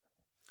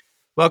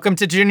Welcome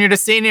to Junior to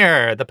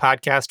Senior, the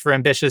podcast for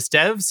ambitious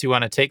devs who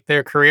want to take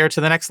their career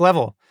to the next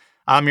level.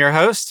 I'm your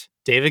host,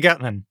 David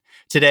Gutman.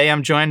 Today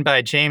I'm joined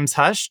by James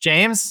Hush.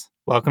 James,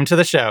 welcome to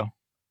the show.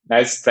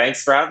 Nice.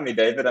 Thanks for having me,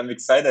 David. I'm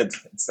excited.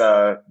 It's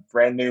a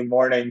brand new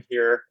morning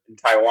here in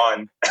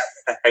Taiwan.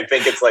 I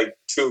think it's like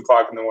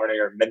 2:00 in the morning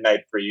or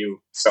midnight for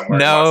you somewhere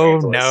in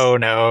Los Angeles.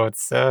 No.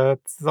 It's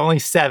only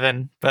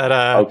 7, but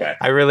Okay.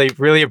 I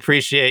really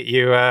appreciate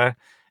you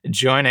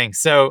joining.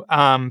 So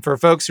for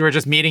folks who are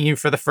just meeting you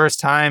for the first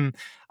time,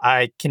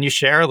 can you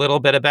share a little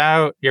bit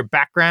about your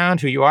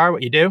background, who you are,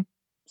 what you do?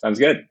 Sounds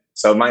good.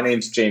 So my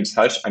name's James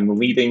Hush. I'm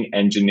leading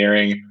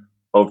engineering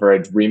over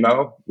at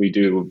Remo. We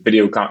do we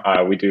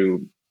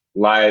do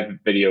live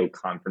video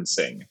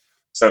conferencing.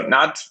 So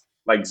not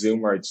like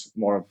Zoom where it's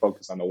more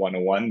focused on the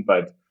one-on-one,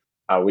 but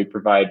we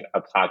provide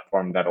a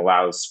platform that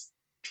allows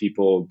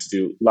people to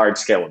do large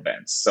scale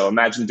events. So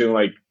imagine doing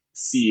like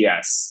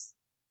CES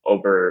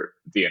over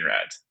the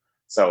internet.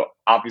 So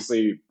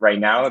obviously right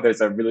now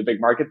there's a really big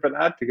market for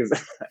that because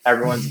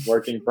everyone's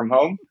working from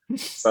home.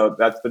 So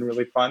that's been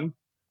really fun.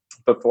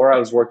 Before I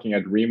was working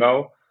at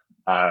Remo,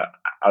 I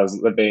was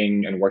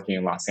living and working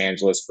in Los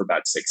Angeles for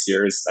about 6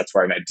 years. That's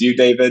where I met you,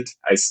 David.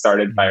 I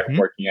started by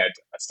working at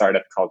a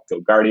startup called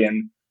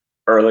GoGuardian,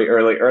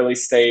 early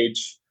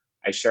stage.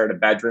 I shared a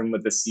bedroom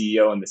with the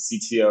CEO and the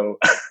CTO.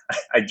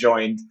 I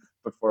joined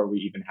before we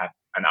even had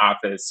an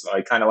office. So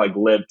I kind of like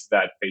lived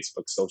that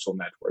Facebook social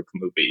network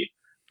movie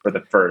for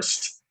the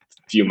first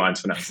few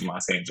months when I was in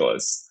Los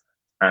Angeles.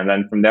 And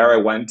then from there, I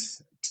went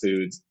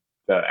to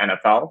the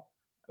NFL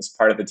as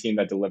part of the team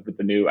that delivered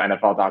the new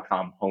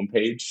NFL.com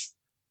homepage.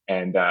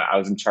 And I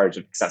was in charge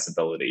of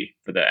accessibility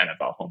for the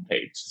NFL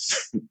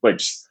homepage,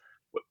 which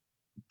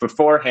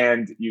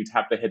beforehand, you'd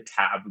have to hit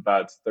tab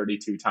about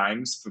 32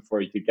 times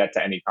before you could get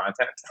to any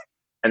content.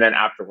 And then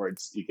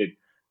afterwards, you could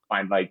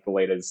find like the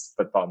latest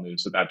football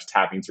news without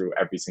tabbing through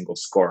every single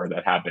score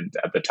that happened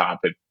at the top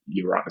if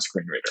you were on a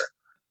screen reader.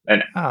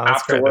 And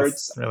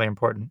afterwards, that's really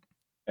important.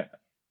 Yeah.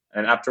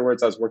 And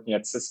afterwards, I was working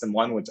at System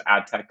One, which is an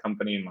ad tech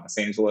company in Los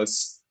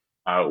Angeles,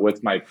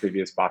 with my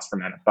previous boss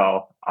from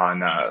NFL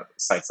on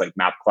sites like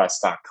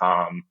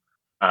MapQuest.com,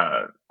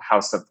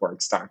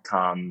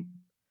 HowStuffWorks.com,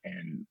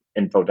 and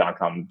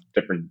Info.com,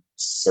 different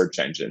search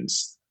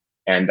engines.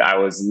 And I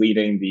was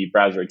leading the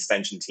browser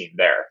extension team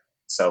there.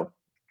 So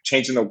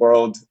changing the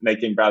world,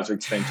 making browser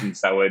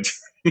extensions that would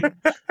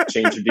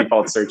change your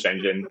default search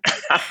engine.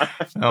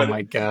 Oh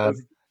my God.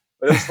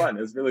 But it was fun.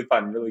 It was really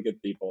fun. Really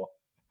good people.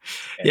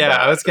 And, yeah,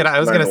 I was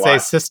gonna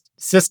say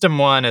System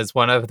One is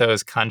one of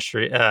those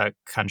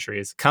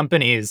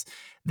companies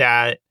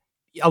that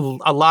a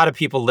lot of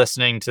people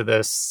listening to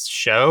this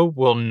show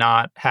will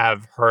not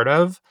have heard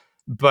of,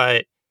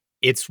 but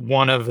it's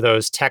one of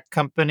those tech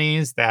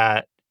companies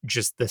that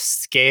just the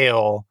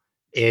scale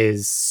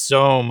is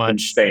so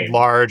much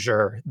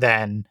larger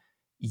than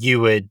you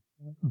would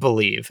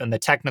believe, and the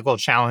technical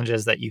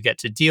challenges that you get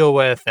to deal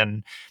with,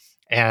 and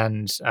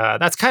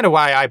that's kind of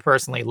why I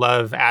personally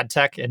love ad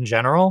tech in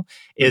general.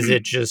 Is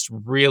it just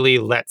really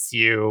lets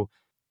you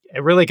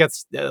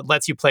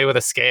play with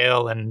a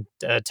scale and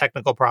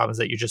technical problems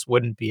that you just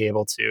wouldn't be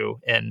able to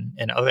in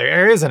other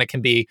areas, and it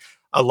can be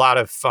a lot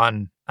of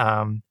fun.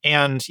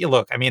 And you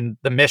look, I mean,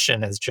 the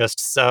mission is just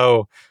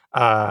so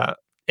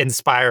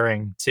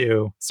inspiring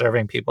to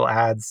serving people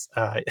ads.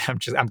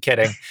 I'm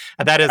kidding.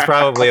 That is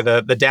probably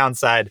the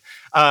downside.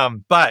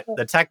 But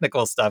the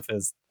technical stuff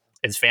is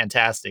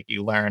fantastic.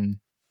 You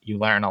learn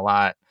a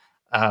lot.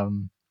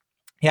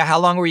 Yeah. How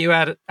long were you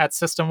at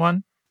System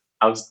One?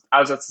 I was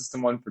at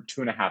System One for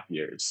 2.5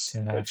 years,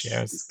 which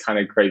is kind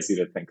of crazy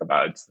to think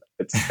about.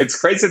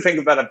 It's crazy to think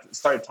about. I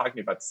started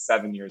talking about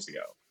 7 years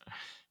ago.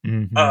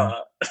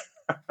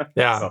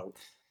 Yeah, so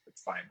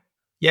it's fine.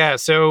 Yeah.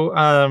 So,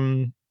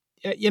 on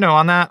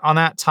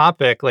that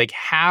topic, like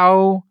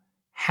how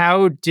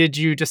did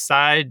you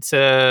decide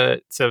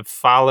to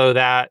follow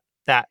that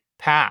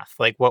path?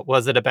 Like, what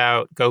was it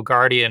about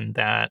GoGuardian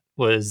that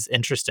was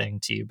interesting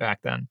to you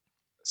back then?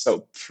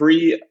 So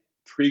pre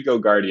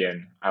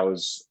GoGuardian, I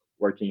was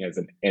working as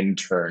an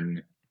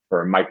intern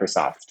for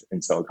Microsoft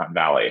in Silicon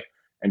Valley.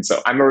 And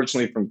so I'm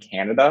originally from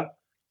Canada.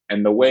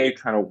 And the way it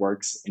kind of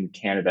works in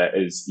Canada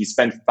is you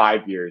spend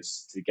 5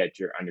 years to get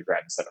your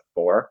undergrad instead of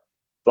 4,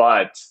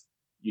 but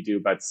you do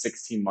about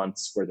 16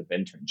 months worth of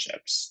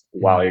internships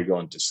while you're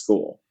going to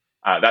school.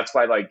 That's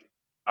why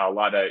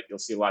you'll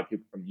see a lot of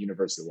people from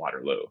University of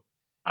Waterloo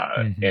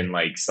in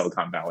like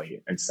Silicon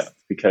Valley and stuff,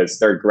 because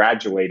they're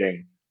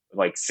graduating with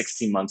like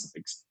 16 months of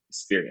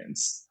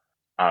experience.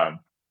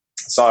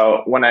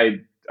 So when I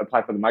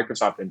applied for the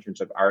Microsoft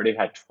internship, I already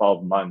had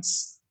 12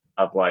 months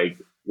of like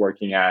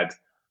working at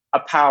a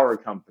power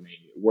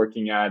company,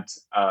 working at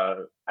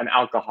an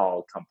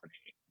alcohol company,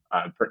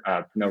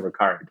 Pernod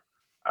Ricard,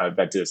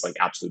 that does like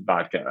Absolut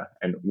Vodka,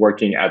 and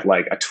working at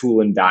like a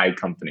tool and die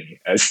company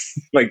as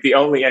like the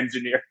only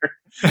engineer,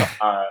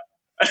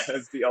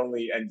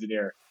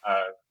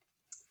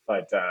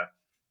 But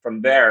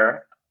from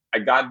there, I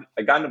got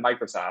into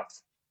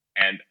Microsoft,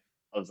 and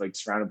I was like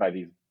surrounded by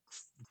these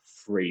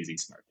crazy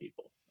smart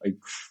people, like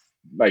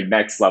like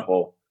next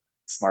level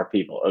smart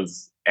people.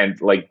 And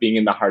like being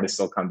in the heart of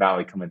Silicon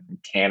Valley, coming from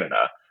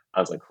Canada, I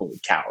was like, holy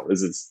cow,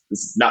 this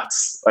is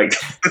nuts. Like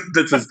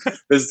this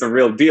is the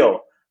real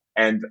deal.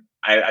 And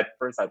at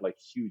first I had like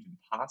huge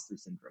imposter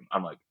syndrome.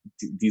 I'm like,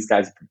 these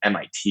guys are from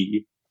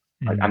MIT.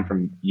 Like I'm Mm.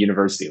 from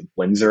University of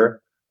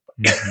Windsor.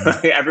 Hmm.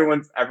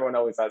 Everyone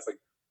always asks like,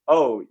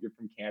 oh, you're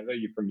from Canada?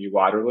 You're from U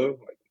Waterloo?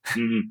 Like,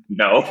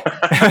 no.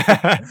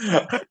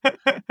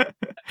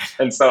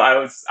 And so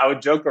I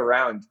would joke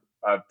around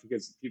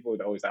because people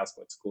would always ask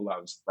what school I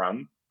was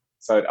from.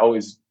 So I'd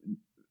always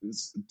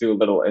do a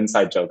little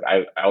inside joke.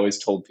 I always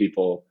told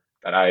people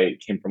that I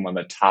came from one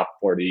of the top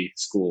 40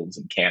 schools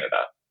in Canada.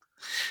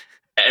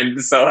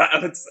 And so I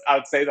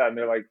would say that, and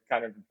they're like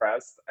kind of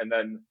impressed. And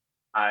then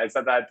I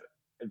said that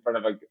in front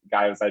of a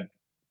guy who said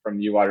from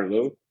U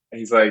Waterloo, and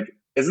he's like,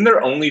 "Isn't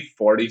there only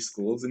 40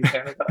 schools in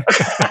Canada?"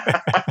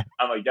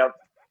 I'm like,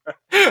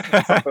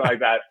 "Yep," something like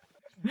that.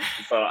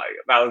 So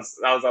that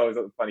was always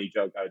a funny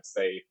joke I would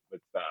say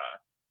with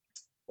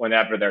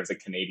whenever there's a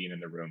Canadian in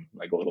the room,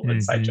 like a little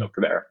inside Hmm. joke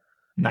there.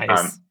 Um,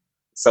 Nice.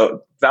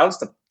 so that was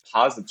the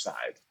positive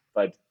side.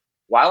 But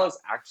while I was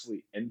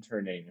actually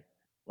interning,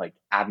 like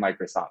at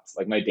Microsoft,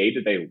 like my day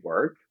to day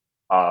work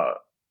uh,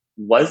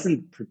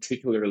 wasn't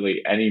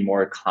particularly any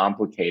more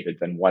complicated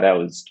than what I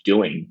was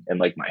doing in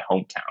like my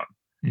hometown.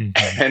 Hmm.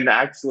 And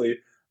actually,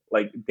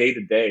 like day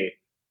to day,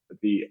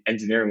 the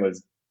engineering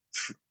was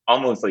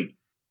almost like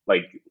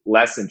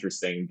less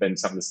interesting than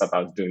some of the stuff I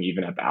was doing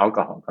even at the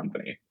alcohol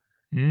company.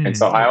 And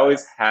so I Mm.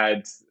 always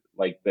had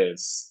like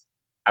this,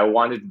 I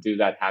wanted to do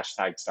that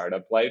hashtag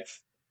startup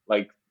life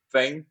like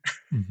thing.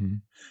 Hmm.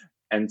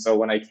 And so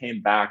when I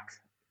came back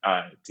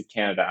to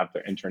Canada after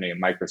interning at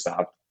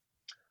Microsoft,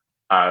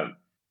 uh,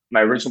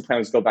 my original plan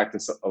was to go back to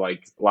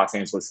like Los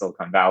Angeles,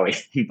 Silicon Valley.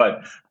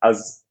 But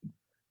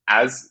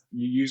as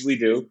you usually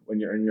do when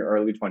you're in your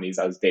early 20s,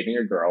 I was dating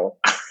a girl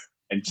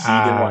and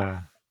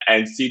Ah.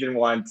 she didn't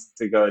want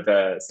to go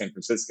to San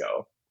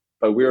Francisco,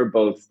 but we were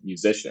both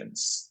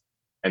musicians.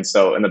 And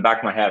so in the back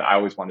of my head, I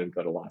always wanted to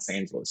go to Los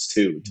Angeles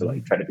too, to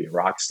like try to be a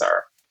rock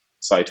star.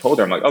 So I told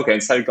her, I'm like, okay,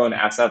 instead of going to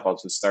SF, I'll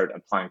just start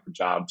applying for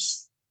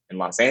jobs in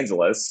Los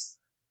Angeles.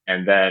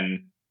 And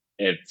then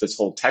if this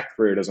whole tech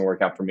career doesn't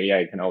work out for me,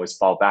 I can always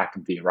fall back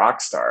and be a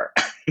rock star.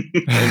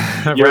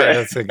 And Right.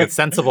 That's a good,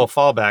 sensible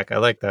fallback. I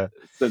like that.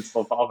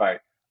 sensible fallback.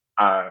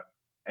 Uh,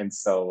 and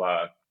so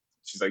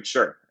she's like,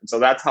 sure. And so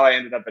that's how I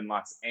ended up in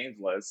Los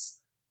Angeles.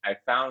 I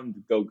found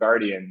Go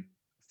Guardian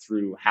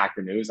through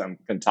Hacker News. I'm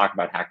going to talk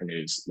about Hacker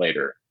News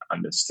later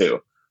on this too.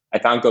 I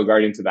found Go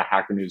Guardian through the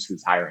Hacker News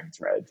Who's Hiring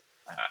thread.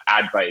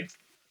 Adbyte,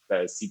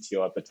 the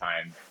CTO at the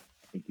time,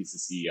 I think he's the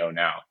CEO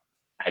now,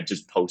 I had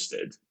just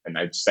posted, and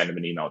I sent him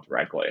an email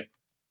directly.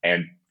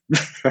 And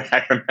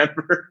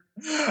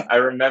I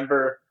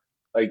remember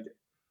like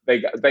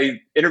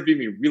they interviewed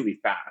me really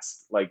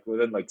fast, like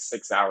within like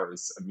 6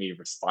 hours of me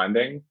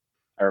responding.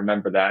 I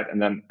remember that,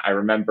 and then I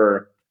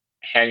remember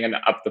hanging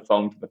up the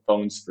phone to the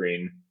phone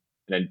screen,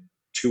 and then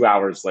 2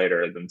 hours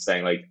later, them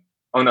saying like,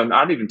 "Oh no,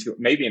 not even two,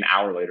 maybe an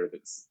hour later."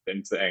 That's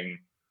them saying,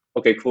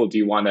 "Okay, cool. Do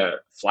you want to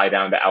fly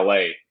down to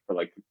LA for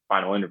like the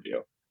final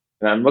interview?"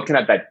 And I'm looking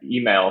at that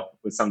email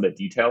with some of the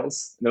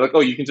details, and they're like,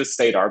 "Oh, you can just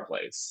stay at our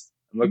place."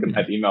 I'm looking at Mm.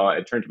 that email.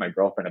 I turned to my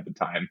girlfriend at the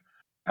time,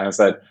 and I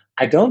said,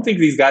 "I don't think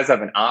these guys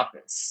have an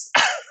office."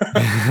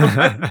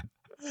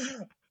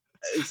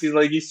 She's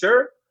like, "You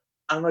sure?"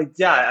 I'm like,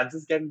 "Yeah, I'm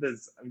just getting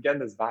this. I'm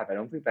getting this vibe. I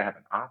don't think they have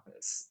an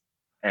office."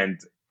 And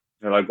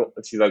they're like,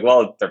 "She's like,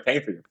 well, they're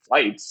paying for your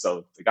flight,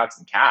 so they got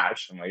some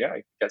cash." I'm like, "Yeah,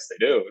 I guess they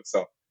do."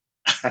 So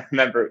I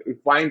remember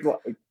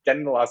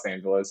getting to Los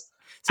Angeles.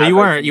 So As you I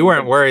weren't picked you up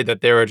weren't the worried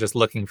that they were just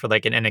looking for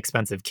like an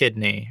inexpensive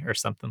kidney or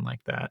something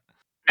like that.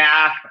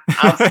 nah,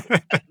 I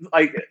was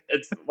like,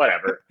 it's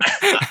whatever.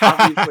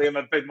 Obviously, I'm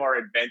a bit more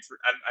adventurous.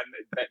 I'm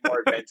a bit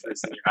more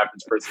adventurous than your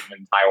average person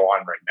in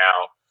Taiwan right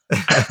now.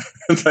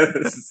 But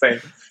it's the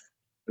same.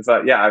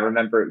 So yeah, I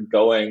remember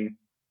going.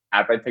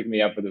 Abby picked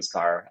me up with his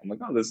car. I'm like,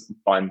 oh, this is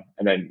fun.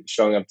 And then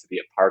showing up to the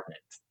apartment,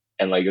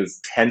 and like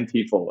there's 10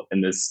 people in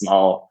this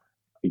small,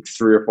 like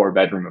 3 or 4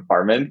 bedroom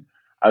apartment.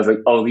 I was like,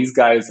 oh, these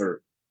guys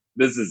are.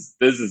 This is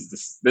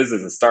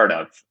a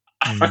startup.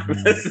 Hmm.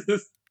 This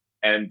is,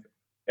 and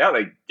yeah,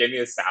 they gave me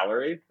a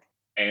salary,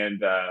 and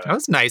That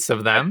was nice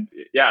of them.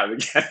 yeah,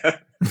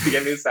 to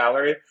get me a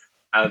salary.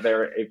 They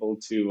were able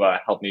to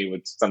help me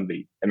with some of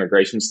the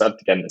immigration stuff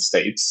to get in the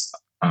States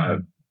Hmm.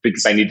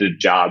 because I needed a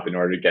job in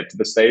order to get to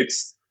the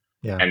States.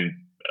 Yeah. And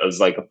it was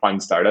like a fun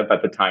startup.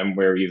 At the time,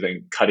 we were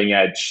using cutting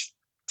edge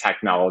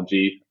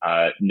technology,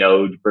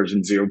 Node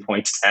version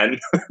 0.10.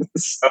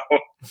 So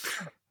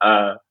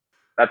uh,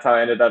 that's how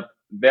I ended up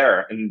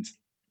there. And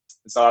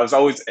so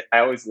I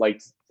always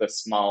liked the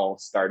small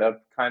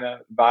startup kind of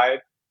vibe.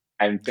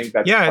 I think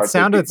that's Yeah, it partly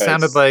sounded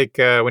because like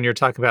when you're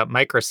talking about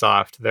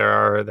Microsoft, there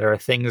are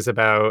things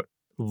about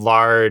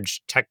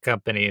large tech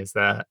companies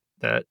that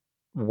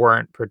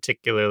weren't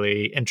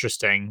particularly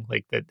interesting,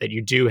 like that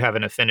you do have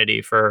an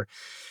affinity for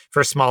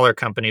smaller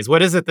companies.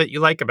 What is it that you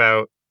like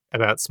about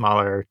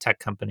smaller tech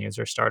companies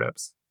or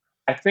startups?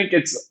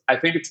 I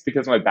think it's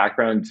because of my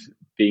background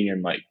being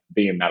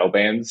in metal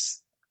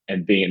bands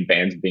and being in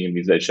bands, being a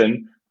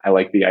musician. I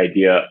like the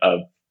idea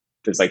of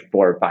there's like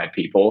four or five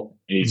people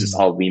and you just Mm,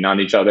 all lean on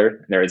each other.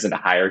 And there isn't a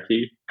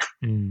hierarchy.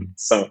 mm,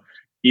 So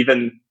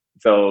even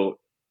though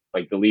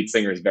like the lead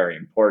singer is very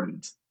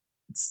important,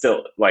 it's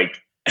still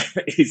like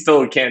he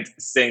still can't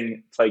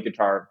sing, play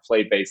guitar,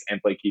 play bass,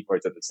 and play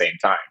keyboards at the same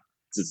time.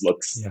 It just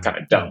looks yeah, kind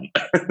of yeah. dumb.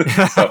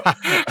 so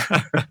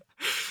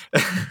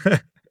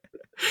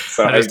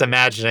so I'm I just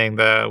imagining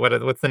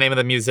what's the name of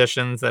the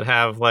musicians that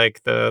have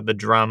like the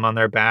drum on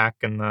their back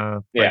and the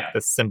like yeah,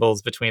 the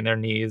cymbals between their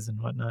knees and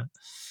whatnot.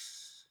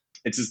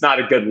 it's just not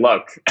a good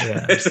look.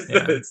 Yeah,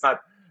 yeah. It's not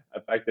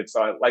effective.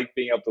 So I like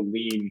being able to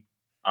lean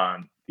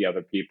on the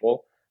other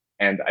people,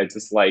 and I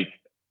just like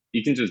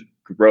you can just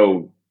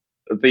grow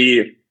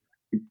the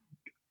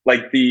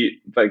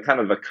the kind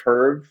of the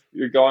curve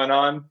you're going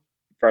on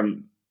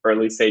from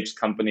early stage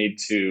company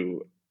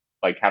to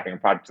like having a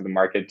product to the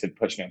market to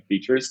pushing out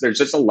features. There's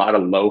just a lot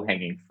of low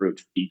hanging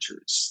fruit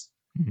features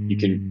you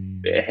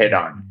can Mm, hit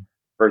on mhm.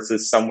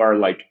 versus somewhere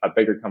like a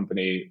bigger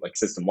company like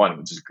System One,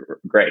 which is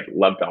great.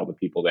 Loved all the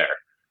people there.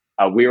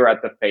 We were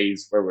at the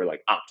phase where we're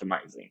like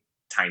optimizing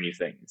tiny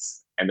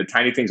things, and the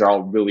tiny things are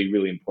all really,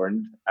 really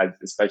important,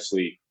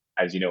 especially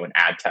as you know in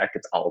ad tech,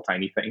 it's all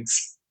tiny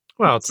things.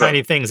 Well, So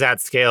tiny things at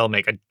scale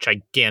make a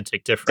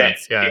gigantic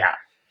difference. Yeah. yeah,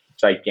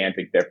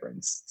 gigantic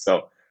difference.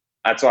 So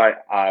that's why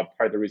part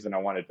of the reason I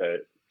wanted to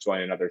join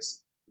another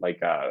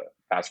like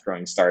fast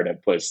growing startup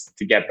was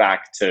to get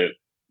back to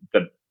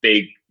the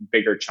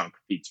bigger chunk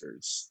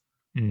features.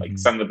 Like Hmm.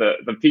 some of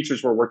the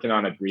features we're working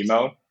on at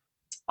Remo,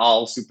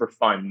 all super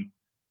fun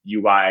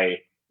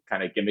UI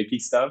kind of gimmicky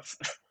stuff,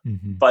 Hmm.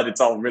 but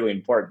it's all really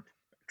important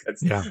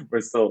because Yeah.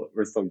 we're still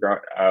growing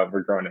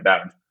we're growing it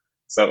out.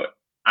 So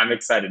I'm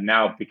excited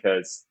now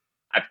because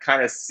I've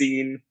kind of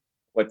seen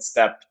what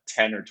step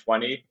 10 or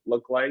 20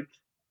 look like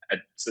at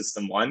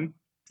System One,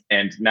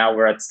 and now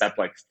we're at step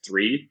like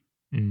 3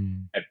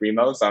 Mm. at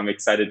Remo. So I'm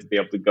excited to be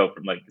able to go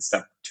from like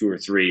step 2 or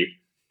 3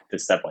 to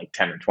step like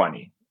 10 or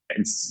 20.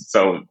 And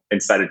so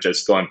instead of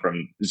just going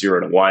from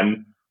 0 to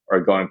 1 or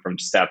going from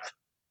step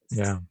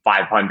Yeah.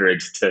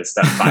 500 to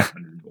step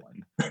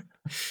 501.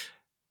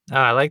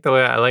 I like the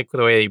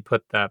way you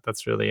put that.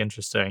 That's really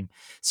interesting.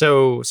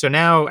 So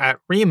now at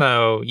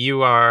Remo,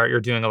 you're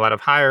doing a lot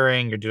of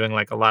hiring. You're doing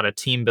like a lot of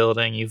team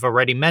building. You've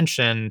already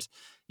mentioned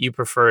you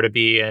prefer to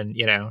be in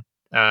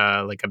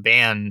like a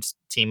band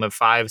team of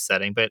five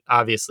setting, but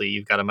obviously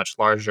you've got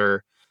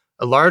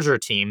a larger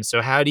team.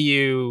 So how do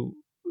you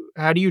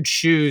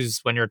choose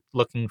when you're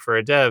looking for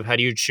a dev? How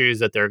do you choose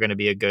that they're going to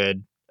be a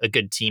good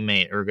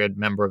teammate or a good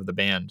member of the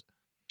band?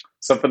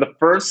 So for the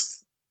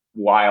first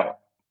while,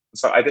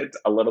 so I did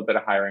a little bit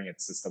of hiring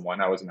at System One.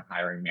 I wasn't a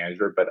hiring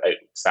manager, but I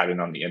sat in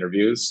on the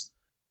interviews,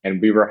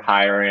 and we were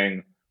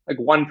hiring like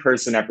one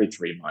person every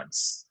 3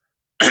 months.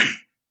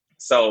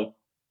 So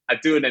I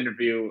do an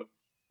interview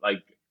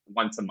like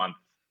once a month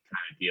kind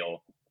of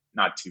deal,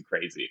 not too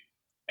crazy.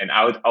 And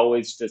I would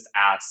always just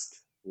ask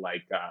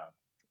like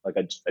like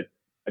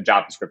a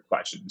JavaScript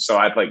question. So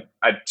I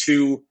had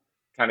two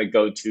kind of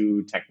go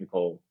to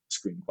technical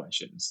screen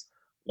questions.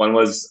 One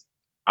was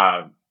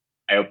I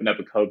opened up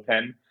a code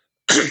pen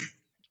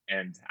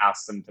and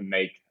asked them to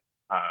make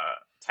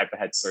type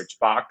ahead search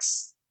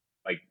box,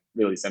 like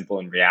really simple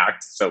in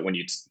React. So when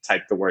you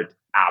type the word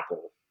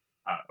Apple,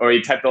 or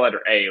you type the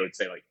letter A, it would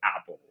say like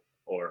Apple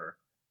or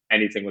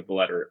anything with the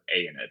letter A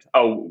in it.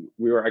 Oh,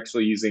 we were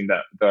actually using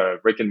the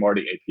Rick and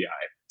Morty API.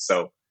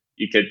 So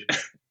you could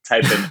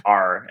type in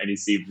R and you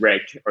see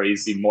Rick or you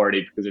see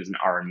Morty because there's an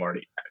R in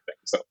Morty kind of thing.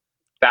 So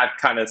that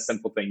kind of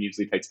simple thing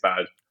usually takes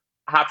about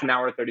half an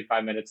hour,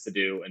 35 minutes to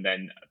do, and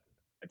then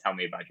a tell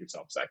me about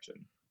yourself section.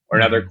 Or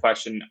another Hmm.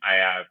 question I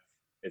have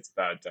is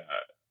about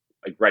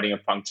like writing a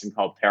function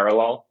called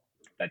parallel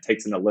that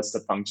takes in a list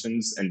of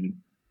functions and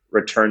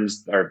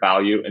returns their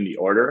value in the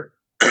order.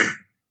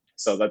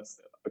 So that's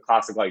a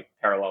classic like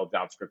parallel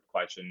JavaScript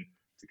question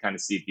to kind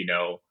of see if you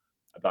know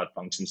about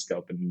function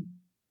scope and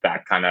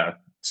that kind of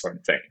sort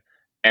of thing.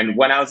 And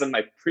when I was in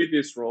my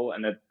previous role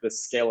and at the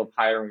scale of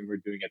hiring we were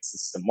doing at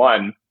System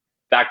One,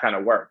 that kind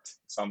of worked.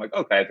 So I'm like,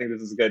 okay, I think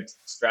this is a good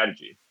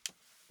strategy.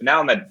 But now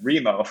I'm at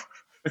Remo.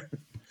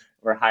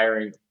 We're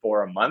hiring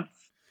for a month,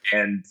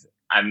 and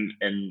I'm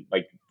in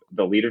like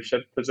the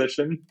leadership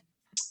position.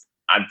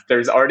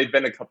 There's already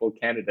been a couple of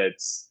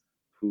candidates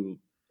who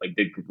like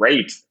did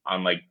great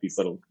on like these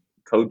little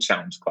code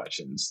challenge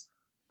questions,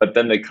 but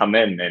then they come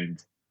in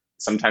and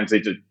sometimes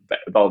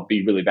they'll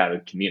be really bad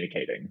at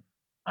communicating.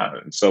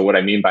 So what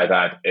I mean by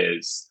that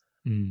is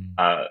Mm.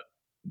 uh,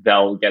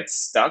 they'll get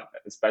stuck,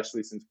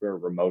 especially since we're a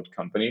remote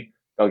company.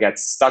 They'll get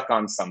stuck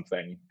on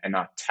something and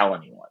not tell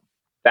anyone.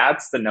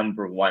 That's the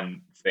number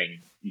one thing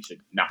you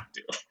should not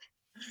do.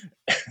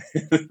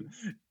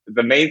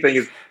 The main thing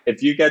is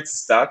if you get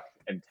stuck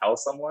and tell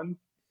someone,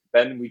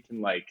 then we can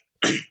like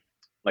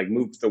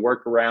move the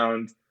work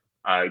around,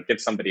 give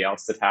somebody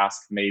else the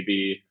task,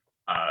 maybe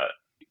uh,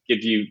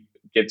 give you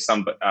get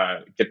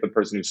the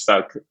person who's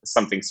stuck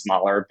something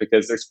smaller,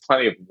 because there's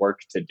plenty of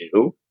work to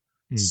do.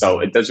 So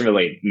Hmm. it doesn't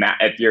really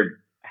matter if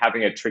you're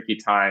having a tricky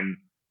time,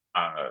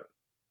 uh,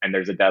 and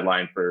there's a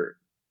deadline for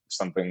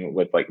something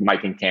with like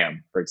mic and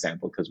cam, for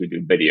example, because we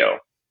do video,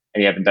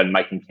 and you haven't done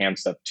mic and cam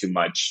stuff too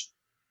much,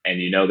 and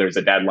there's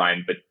a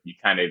deadline, but you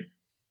kind of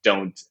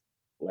don't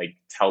like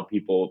tell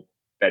people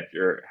that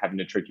you're having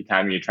a tricky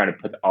time and you're trying to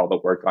put all the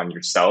work on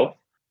yourself.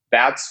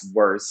 That's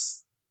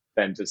worse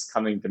than just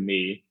coming to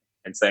me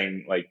and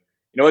saying like,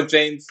 you know what,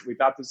 James, we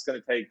thought this was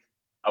going to take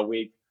a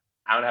week.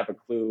 I don't have a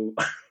clue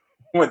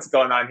what's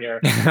going on here.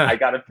 I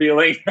got a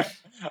feeling,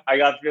 I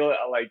got a feeling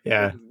like this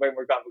Yeah. is way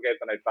more complicated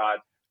than I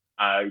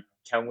thought.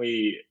 Can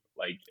we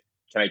like,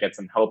 can I get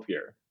some help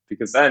here?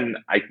 Because then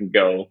I can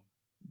go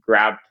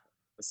grab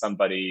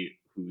somebody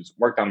who's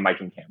worked on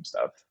mic and cam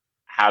stuff,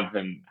 have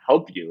them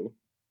help you.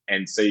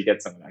 And so you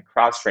get some of that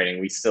cross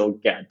training. We still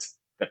get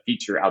the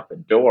feature out the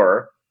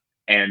door.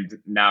 And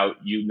now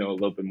you know a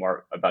little bit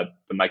more about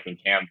the mic and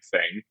cam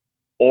thing.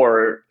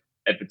 Or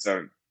if it's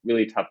a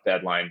really tough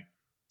deadline,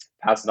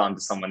 pass it on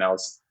to someone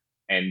else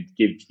and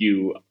give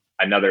you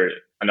another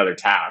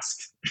task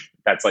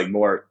that's like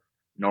more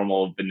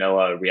normal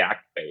vanilla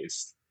React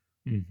based.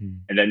 Hmm.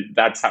 And then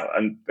that's how,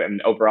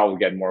 and overall we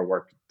get more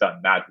work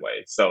done that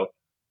way. So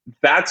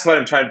that's what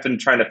been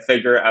trying to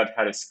figure out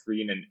how to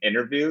screen in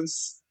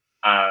interviews.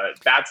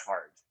 That's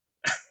hard.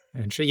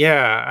 And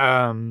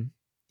yeah,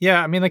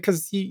 yeah. I mean, like,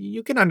 because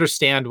you can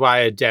understand why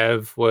a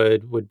dev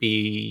would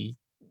be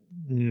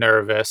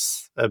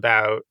nervous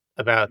about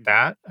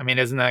that. I mean,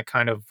 isn't that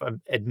kind of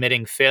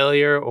admitting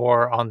failure?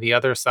 Or on the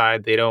other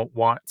side, they don't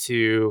want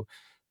to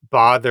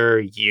bother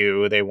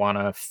you; they want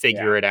to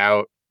figure Yeah. it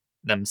out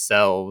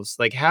themselves.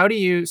 Like, how do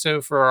you?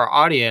 So, for our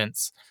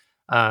audience,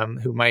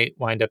 who might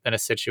wind up in a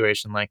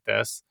situation like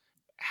this,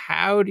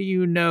 how do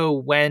you know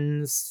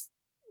when's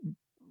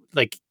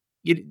like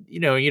you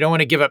don't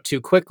want to give up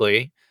too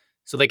quickly.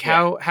 So like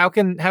Yeah. how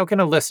can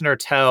a listener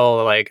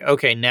tell like,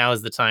 okay, now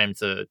is the time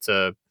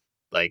to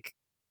like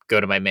go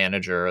to my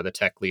manager or the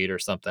tech lead or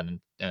something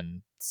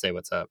and say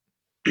what's up?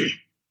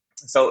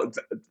 So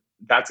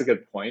that's a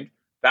good point.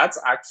 That's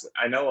actually,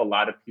 I know a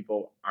lot of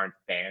people aren't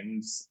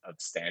fans of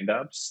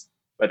stand-ups,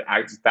 but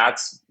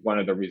that's one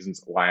of the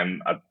reasons why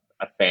I'm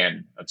a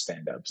fan of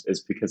stand-ups,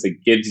 is because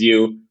it gives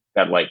you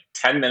that like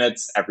 10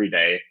 minutes every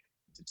day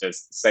to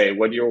just say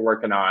what you were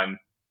working on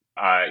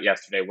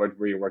yesterday, what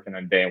were you working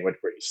on today, and what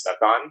were you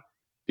stuck on. Hmm.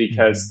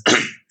 Because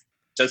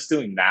just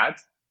doing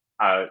that,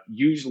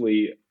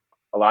 usually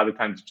a lot of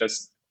times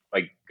just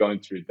like going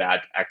through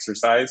that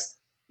exercise,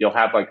 you'll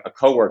have like a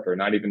coworker,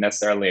 not even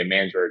necessarily a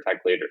manager or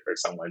tech leader or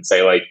someone,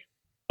 say like,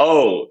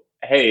 "Oh,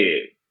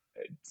 hey,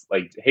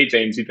 like, hey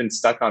James, you've been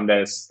stuck on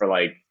this for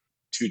like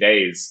 2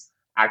 days.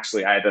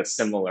 Actually, I had a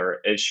similar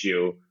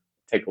issue.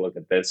 Take a look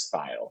at this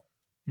file."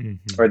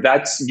 Or Hmm.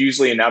 that's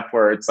usually enough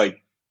where it's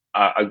like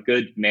a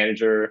good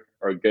manager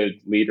or a good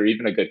leader,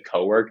 even a good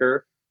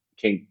coworker,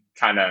 can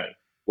kind of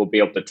will be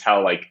able to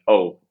tell like,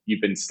 "Oh,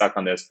 you've been stuck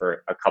on this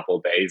for a couple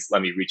of days.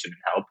 Let me reach in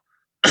and help."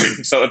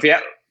 So if you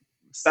have,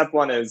 step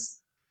one is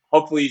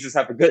hopefully you just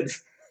have a good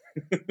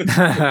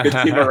good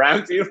team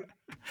around you,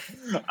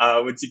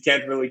 which you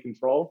can't really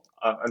control,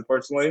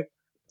 unfortunately.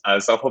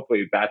 So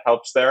hopefully that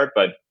helps there.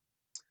 But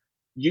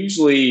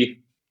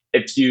usually,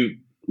 if you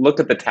look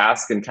at the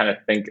task and kind of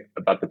think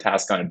about the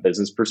task on a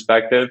business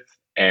perspective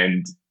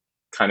and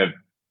kind of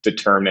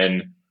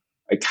determine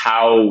like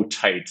how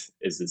tight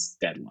is this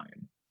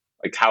deadline,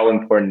 like how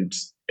important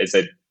is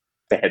it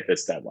to hit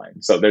this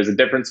deadline. So there's a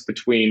difference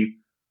between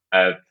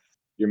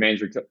your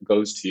manager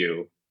goes to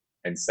you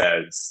and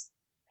says,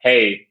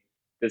 "Hey,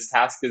 this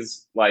task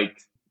is like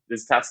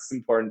this task is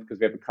important because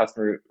we have a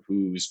customer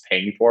who's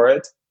paying for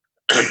it,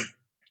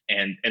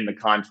 and in the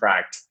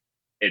contract,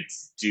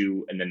 it's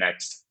due in the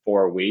next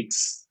 4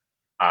 weeks.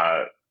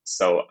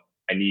 So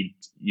I need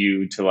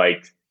you to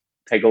like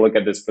take a look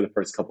at this for the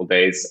first couple of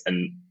days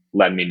and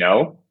let me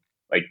know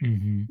like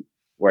Hmm.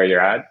 where you're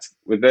at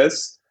with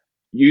this."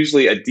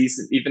 Usually,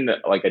 even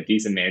like a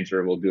decent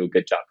manager will do a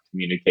good job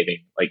communicating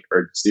like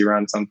urgency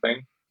around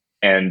something,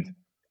 and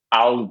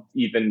I'll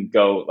even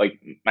go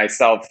like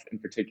myself in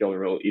particular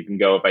will even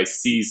go if I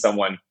see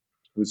someone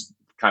who's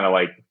kind of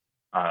like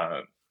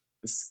uh,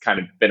 kind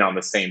of been on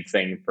the same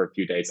thing for a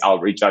few days, I'll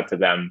reach out to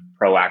them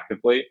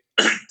proactively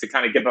to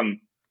kind of give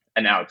them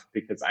an out,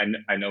 because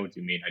I know what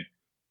you mean.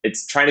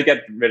 It's trying to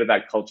get rid of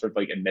that culture of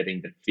like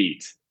admitting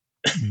defeat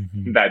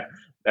Hmm. that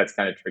that's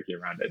kind of tricky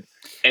around it.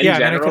 In Yeah, I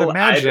mean, I could general,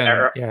 imagine,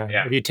 yeah,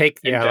 yeah, if you take,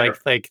 in yeah, general,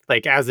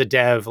 like as a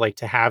dev, like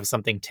to have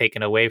something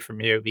taken away from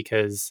you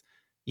because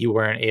you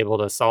weren't able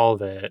to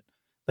solve it,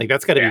 like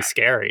that's got to be yeah,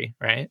 scary,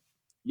 right?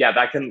 yeah,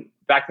 that can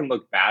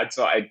look bad.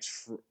 So I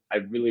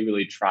really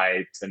really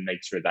try to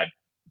make sure that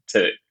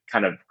to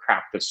kind of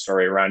craft a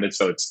story around it,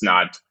 so it's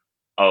not,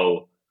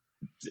 oh,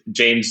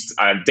 James,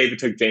 David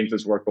took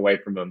James's work away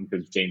from him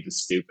because James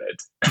is stupid.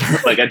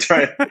 Like I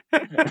try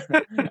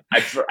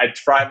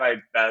my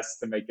best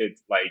to make it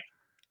like,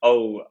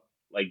 oh,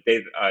 like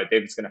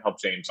David's going to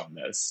help James on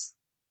this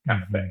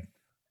kind of Hmm. thing.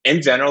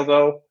 In general,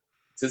 though,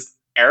 just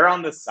err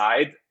on the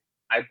side.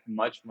 I'd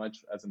much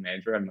as a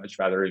manager, I'd much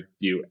rather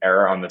you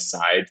err on the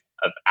side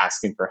of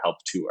asking for help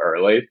too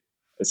early,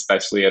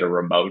 especially at a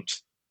remote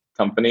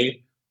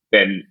company,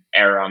 than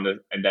err on the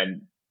and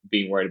then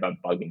being worried about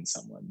bugging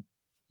someone.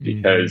 Hmm.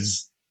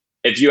 Because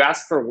if you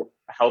ask for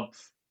help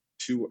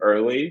too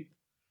early,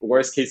 the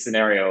worst case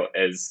scenario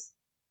is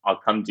I'll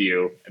come to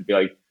you and be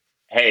like,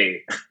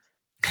 "Hey,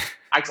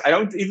 I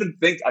don't even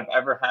think I've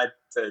ever had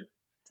to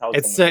tell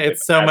someone that they've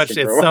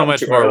asking It's for so help much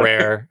too more early."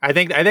 rare. I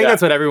think Yeah.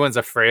 that's what everyone's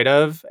afraid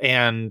of,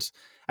 and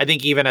I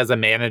think even as a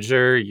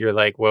manager, you're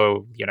like,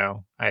 whoa,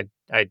 I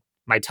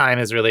my time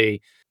is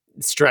really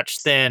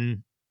stretched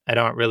thin. I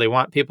don't really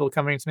want people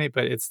coming to me,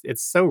 but it's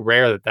so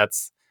rare that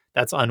that's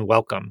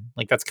unwelcome.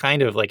 Like that's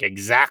kind of like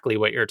exactly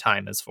what your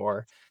time is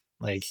for.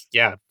 Like,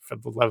 yeah, for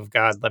the love of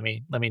God, let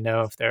me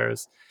know if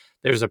there's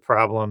a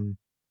problem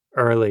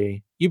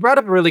early. You brought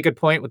up a really good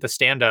point with the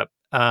stand up.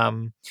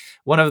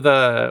 One of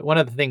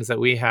the things that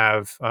we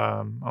have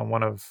on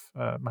one of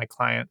my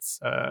clients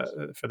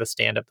for the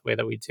stand up, the way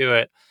that we do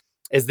it,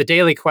 is the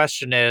daily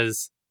question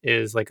is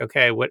like,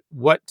 okay,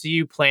 what do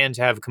you plan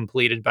to have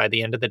completed by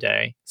the end of the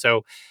day?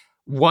 So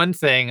one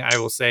thing I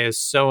will say is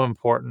so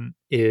important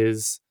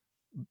is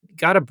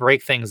got to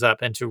break things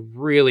up into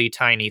really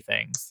tiny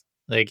things.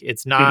 Like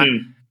it's not Hmm.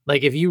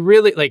 like if you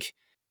really like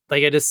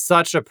it is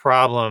such a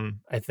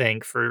problem I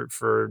think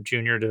for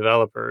junior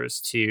developers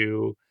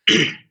to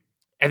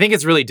I think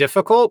it's really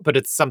difficult, but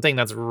it's something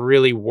that's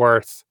really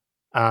worth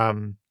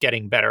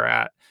getting better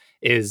at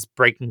is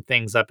breaking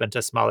things up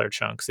into smaller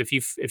chunks. If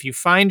you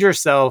find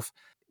yourself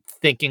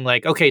thinking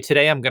like, okay,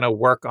 today I'm going to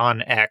work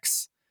on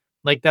X,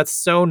 like that's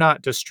so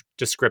not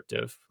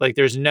descriptive. Like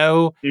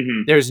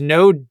Hmm. there's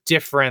no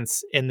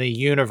difference in the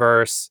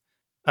universe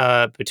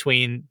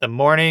between the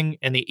morning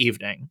and the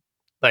evening.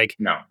 Like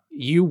No.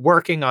 you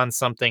working on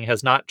something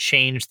has not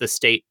changed the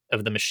state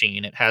of the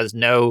machine. It has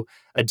no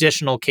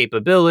additional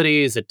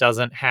capabilities. It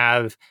doesn't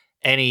have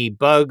any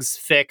bugs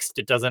fixed.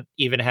 It doesn't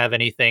even have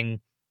anything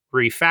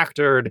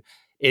refactored.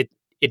 It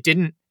it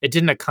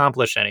didn't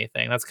accomplish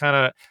anything. That's kind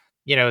of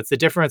it's the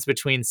difference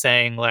between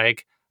saying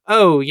like,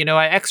 oh,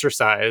 I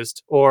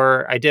exercised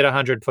or I did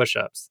 100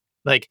 push-ups.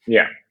 Like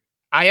Yeah.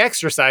 I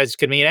exercised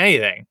could mean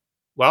anything.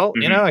 Well,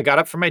 Hmm. I got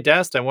up from my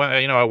desk. I went,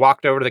 I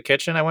walked over to the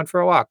kitchen. I went for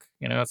a walk.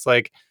 It's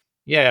like,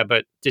 yeah,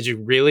 but did you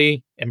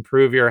really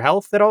improve your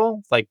health at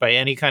all? Like by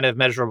any kind of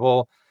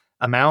measurable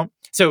amount?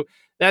 So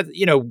that,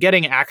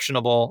 getting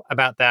actionable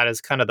about that is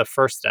kind of the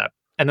first step.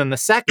 And then the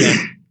second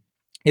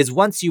is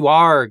once you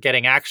are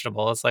getting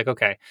actionable, it's like,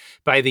 okay,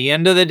 by the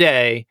end of the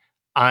day,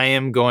 I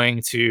am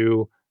going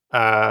to,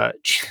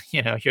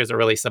 here's a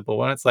really simple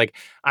one. It's like,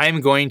 I'm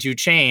going to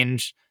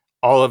change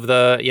all of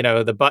the,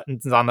 the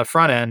buttons on the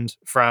front end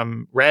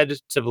from red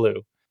to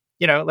blue.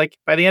 Like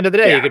by the end of the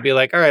day, you Yeah. could be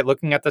like, all right,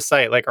 looking at the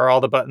site, like, are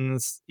all the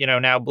buttons,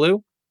 now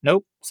blue?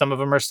 Nope. Some of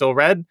them are still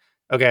red.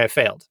 Okay, I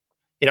failed.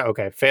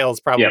 Okay, fail is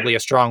Yep. probably a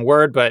strong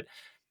word, but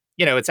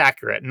it's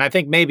accurate. And I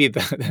think maybe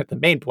the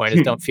main point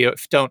is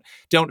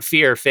don't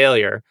fear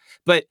failure.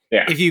 But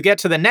Yeah. if you get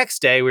to the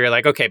next day where you're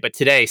like, okay, but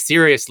today,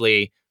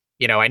 seriously,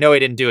 I know I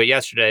didn't do it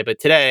yesterday, but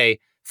today,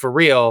 for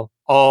real,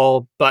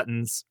 all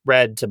buttons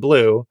red to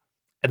blue.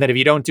 And then if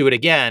you don't do it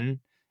again,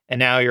 and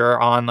now you're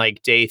on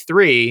like day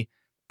 3,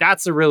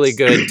 that's a really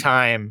good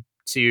time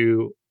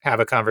to have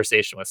a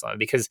conversation with someone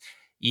because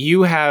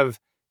you have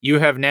you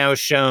have now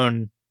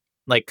shown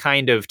like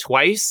kind of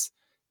twice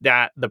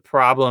that the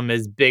problem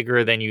is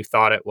bigger than you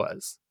thought it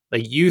was.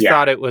 Like you Yeah.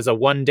 thought it was a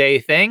 1 day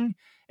thing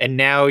and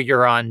now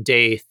you're on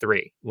day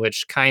 3,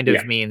 which kind Yeah.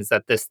 of means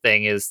that this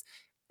thing is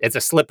it's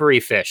a slippery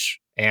fish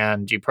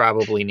and you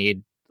probably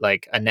need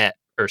like a net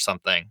or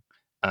something,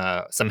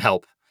 some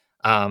help.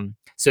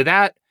 So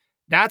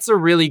that's a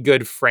really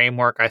good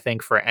framework I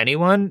think for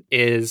anyone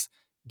is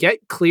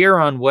get clear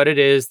on what it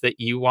is that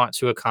you want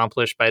to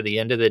accomplish by the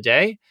end of the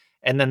day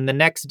and then the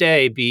next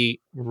day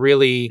be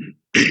really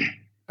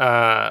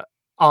uh,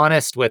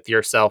 honest with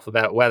yourself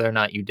about whether or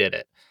not you did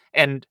it.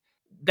 And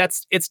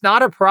it's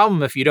not a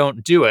problem if you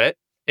don't do it.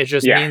 It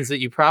just Yeah. means that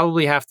you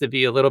probably have to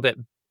be a little bit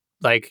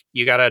like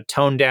you got to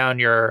tone down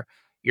your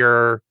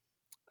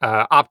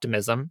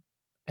optimism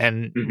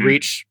and Hmm.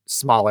 reach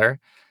smaller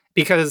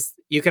because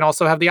you can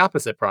also have the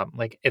opposite problem.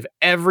 Like if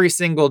every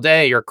single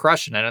day you're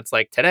crushing it, it's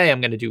like today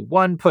I'm going to do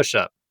one push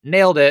up,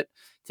 nailed it.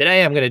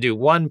 Today I'm going to do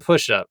one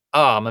push up.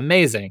 Oh, I'm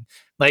amazing.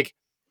 Like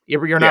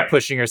you're Yeah. not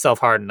pushing yourself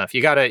hard enough.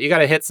 You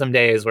gotta hit some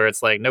days where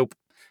it's like, nope,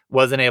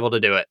 wasn't able to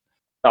do it.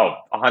 Oh,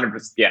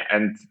 100%. Yeah.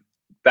 And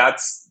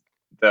that's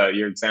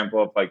your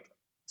example of like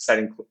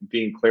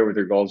being clear with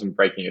your goals and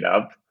breaking it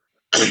up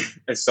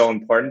is so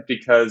important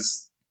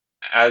because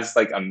as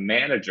like a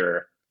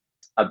manager,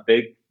 a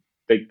big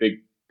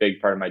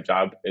part of my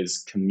job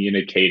is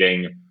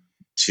communicating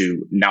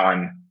to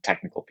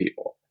non-technical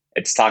people.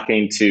 It's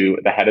talking to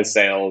the head of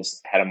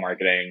sales, head of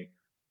marketing,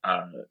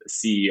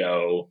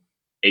 CEO,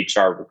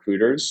 HR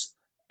recruiters,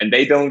 and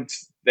they don't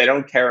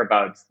care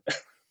about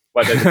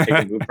whether to take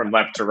a move from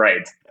left to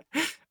right.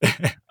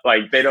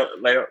 they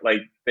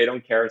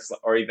don't care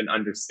or even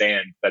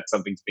understand that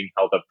something's being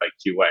held up by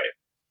QA.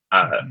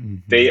 Mm-hmm.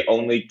 They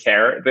only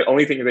care. The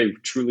only thing they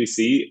truly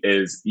see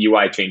is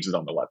UI changes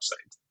on the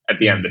website at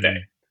the end of the Mm-hmm.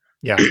 day.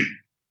 Yeah.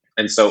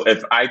 And so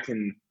if I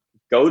can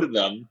go to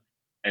them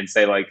and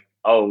say like,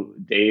 oh,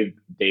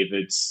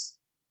 David's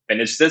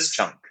finished this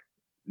chunk.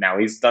 Now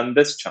he's done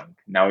this chunk.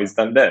 Now he's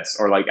done this.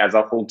 Or like as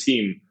a whole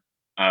team.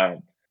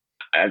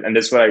 And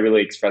this is what I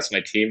really express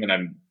my team.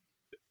 And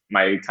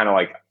my kind of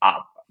like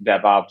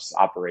DevOps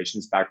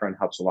operations background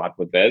helps a lot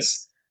with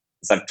this.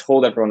 Is I've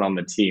told everyone on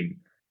the team,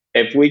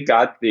 if we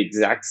got the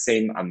exact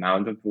same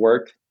amount of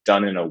work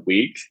done in a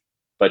week,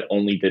 but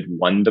only did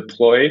one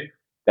deploy,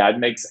 that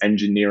makes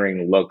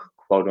engineering look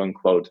quote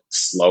unquote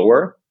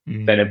slower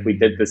than if we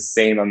did the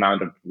same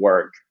amount of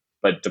work,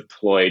 but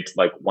deployed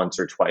like once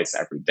or twice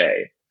every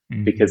day.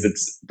 Because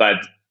it's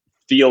that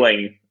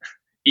feeling,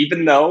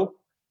 even though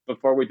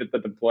before we did the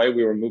deploy,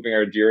 we were moving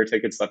our Jira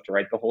tickets left to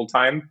right the whole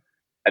time.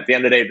 At the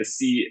end of the day,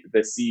 the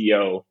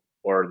CEO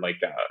or like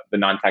the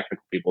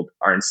non-technical people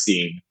aren't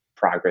seeing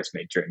progress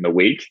made during the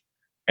week.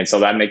 And so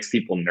that makes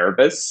people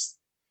nervous.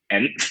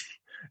 And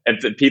if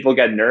the people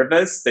get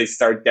nervous, they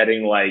start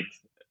getting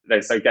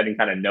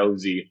kind of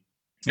nosy.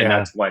 And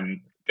that's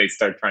when they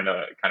start trying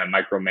to kind of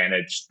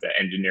micromanage the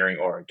engineering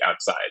org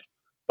outside.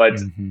 But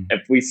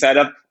if we set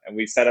up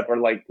our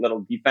like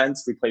little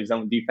defense, we play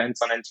zone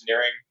defense on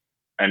engineering,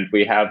 and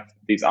we have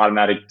these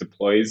automatic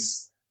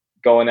deploys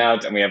going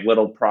out and we have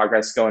little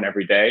progress going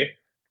every day,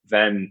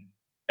 then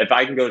if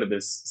I can go to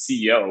this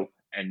CEO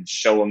and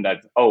show him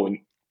that, oh,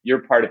 you're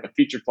part of a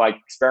feature flag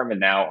experiment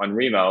now on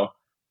Remo,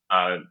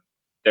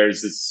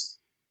 there's this,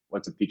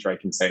 what's a feature I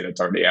can say that's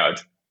already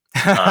out?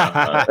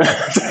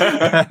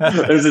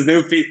 There's this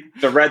new feature,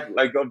 the red,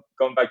 like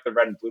going back to the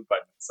red and blue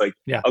button. It's like,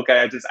 okay,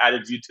 I just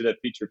added you to the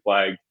feature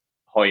flag,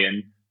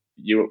 Hoyen.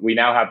 We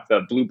now have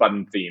the blue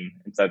button theme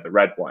instead of the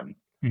red one.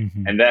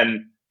 And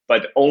then,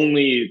 but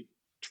only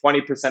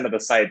 20% of the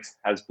site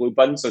has blue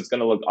buttons, so it's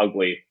going to look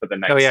ugly for the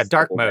next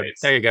dark mode. days.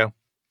 There you go.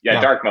 Yeah,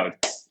 dark mode.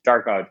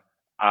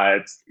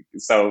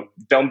 So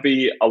don't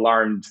be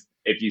alarmed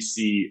if you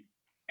see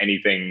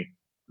anything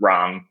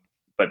wrong,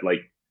 but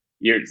like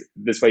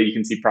this way you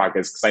can see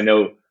progress. Because I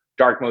know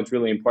dark mode's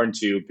really important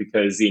to you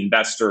because the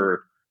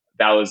investor,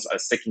 that was a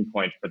sticking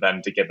point for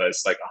them to give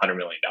us like $100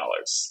 million.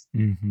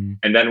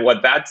 And then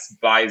what that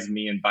buys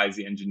me and buys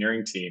the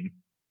engineering team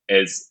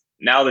is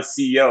now the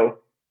CEO,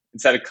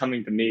 instead of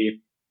coming to me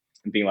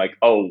and being like,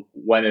 oh,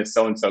 when is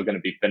so-and-so going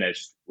to be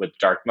finished with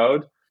dark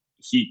mode?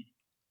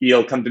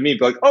 He'll come to me and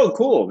be like, oh,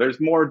 cool, there's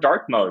more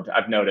dark mode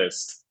I've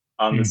noticed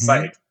on the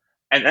site.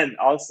 And then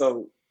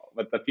also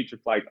what the feature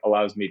flag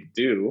allows me to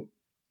do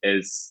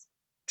is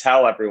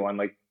tell everyone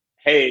like,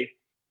 hey,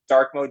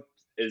 dark mode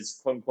is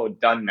quote unquote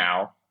done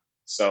now.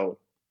 So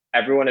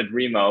everyone at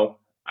Remo,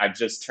 I've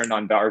just turned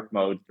on dark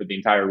mode for the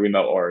entire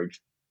Remo org.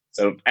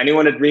 So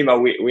anyone at Remo,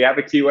 we have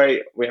a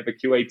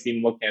QA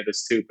team looking at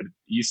this too. But if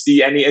you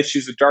see any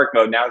issues with dark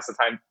mode, now is the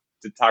time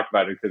to talk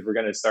about it because we're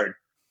going to start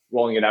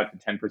rolling it out to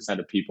 10%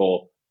 of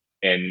people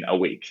in a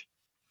week.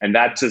 And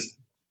that just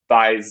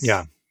buys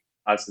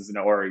us as an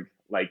org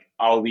like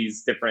all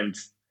these different,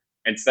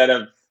 instead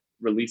of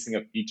releasing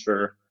a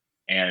feature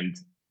and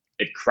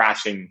it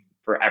crashing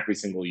for every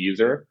single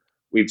user,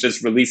 we've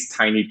just released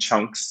tiny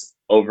chunks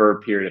over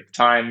a period of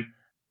time.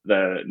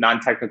 The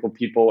non-technical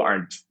people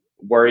aren't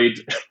worried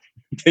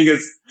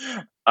because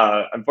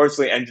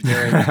unfortunately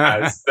engineering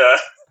has the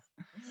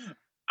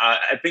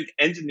I think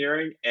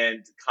engineering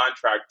and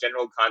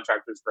general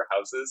contractors for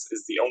houses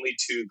is the only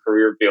two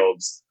career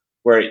fields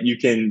where you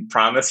can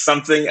promise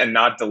something and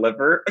not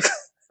deliver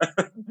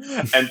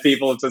and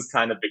people just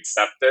kind of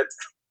accept it.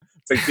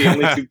 It's like the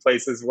only two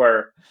places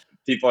where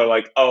people are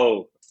like,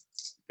 oh,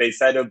 they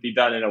said it would be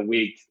done in a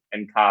week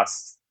and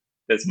cost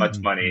this much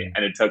money,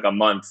 and it took a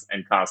month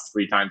and cost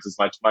 3 times as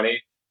much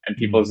money, and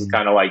people just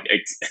kind of like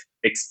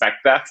expect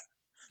that.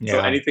 So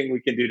anything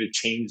we can do to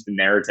change the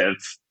narrative,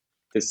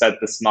 to set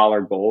the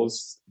smaller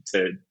goals,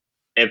 to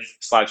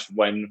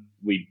if/when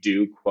we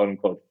do quote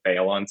unquote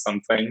fail on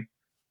something,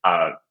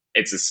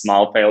 it's a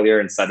small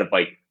failure instead of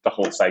like the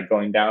whole site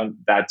going down.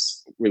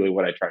 That's really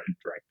what I try to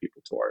direct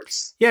people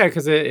towards. Yeah,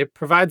 because it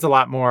provides a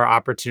lot more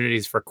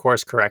opportunities for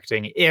course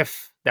correcting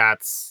if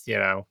that's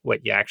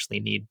what you actually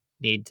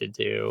need to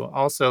do.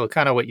 Also,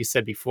 kind of what you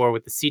said before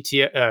with the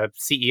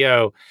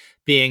CEO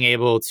being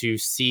able to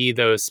see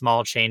those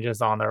small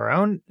changes on their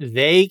own,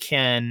 they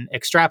can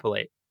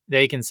extrapolate.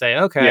 They can say,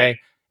 okay,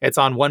 it's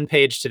on 1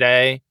 page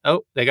today.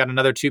 Oh, they got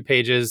another 2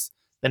 pages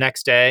the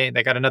next day.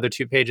 They got another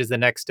 2 pages the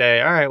next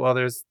day. All right, well,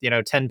 there's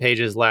 10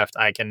 pages left.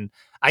 I can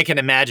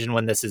imagine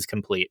when this is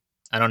complete.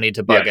 I don't need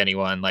to bug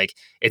anyone. Like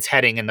it's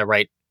heading in the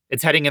right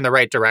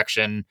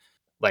direction.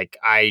 Like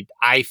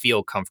I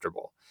feel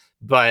comfortable.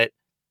 But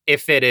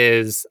if it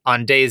is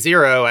on day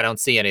 0, I don't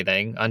see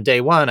anything. On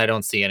day 1, I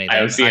don't see anything.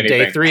 On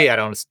day 3, I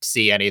don't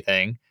see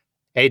anything.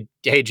 Hey,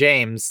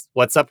 James,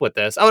 what's up with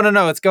this? Oh,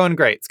 no, it's going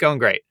great. It's going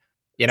great.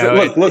 You So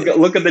know,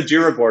 look at the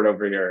Jira board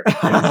over here.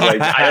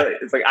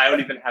 It's like I don't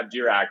even have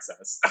Jira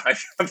access.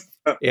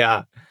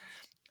 yeah.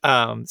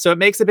 So it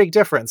makes a big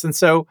difference. And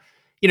so,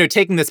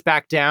 taking this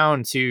back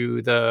down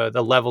to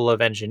the level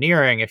of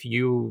engineering, if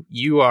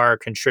you are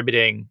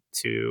contributing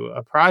to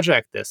a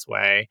project this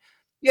way,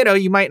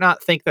 you might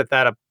not think that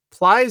that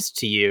applies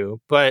to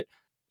you, but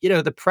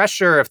the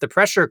pressure, if the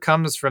pressure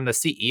comes from the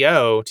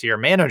CEO to your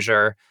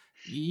manager,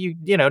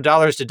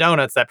 dollars to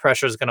donuts, that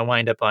pressure is going to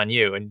wind up on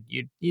you, and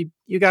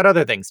you got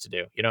other things to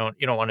do. You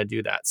don't want to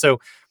do that. So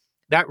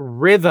that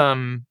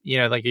rhythm,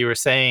 like you were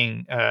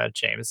saying,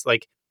 James,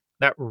 like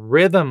that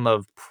rhythm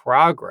of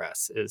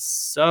progress is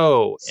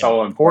so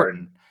So important.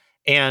 important.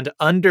 And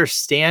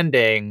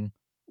understanding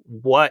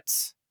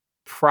what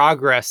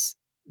progress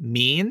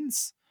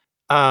means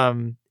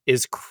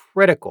is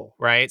critical,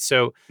 right?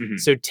 So Mhm.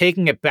 so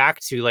taking it back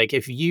to, like,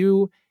 if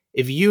you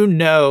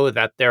know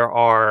that there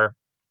are,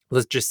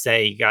 let's just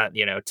say you got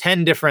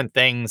 10 different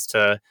things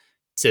to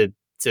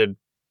to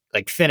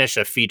like finish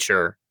a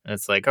feature, and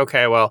it's like,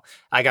 okay, well,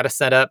 I got to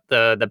set up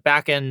the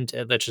back end.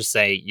 Let's just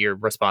say your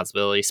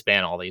responsibility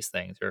span all these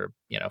things, or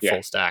Yeah.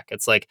 full stack.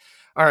 It's like,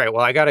 all right,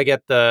 well, I got to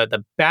get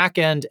the back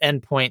end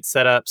endpoint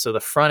set up so the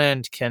front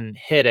end can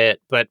hit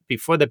it. But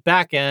before the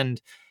back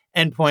end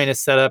endpoint is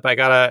set up, I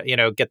gotta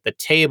get the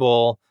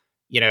table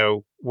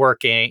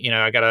working.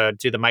 I gotta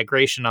do the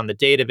migration on the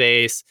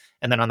database,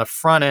 and then on the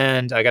front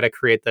end, I gotta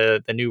create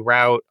the new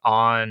route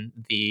on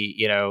the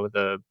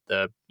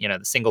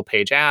single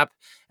page app.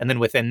 And then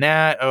within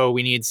that, oh,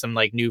 we need some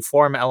like new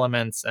form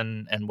elements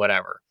and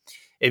whatever.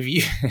 If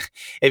you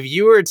if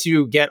you were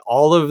to get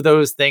all of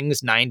those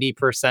things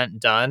 90%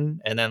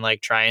 done, and then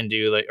like try and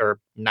do like, or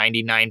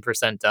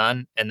 99%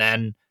 done, and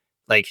then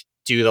like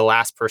do the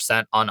last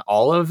percent on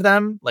all of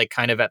them, like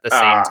kind of at the same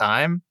Ah,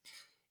 time,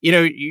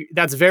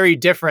 that's very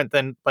different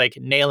than like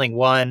nailing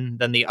one,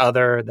 then the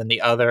other, then the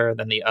other,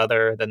 then the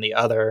other, then the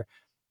other.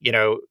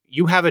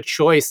 You have a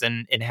choice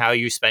in how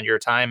you spend your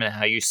time and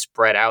how you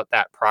spread out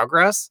that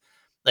progress.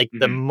 Like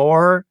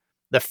mhm.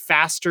 the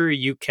faster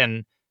you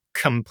can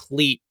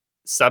complete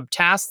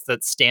subtasks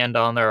that stand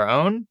on their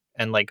own,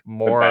 and like The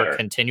more better.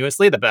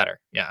 continuously, the better.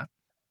 Yeah.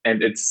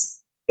 And it's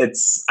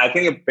I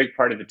think a big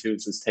part of it too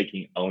is just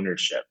taking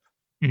ownership.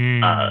 Uh,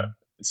 Mm.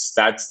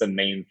 that's the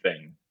main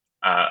thing.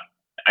 Uh,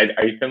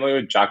 are you familiar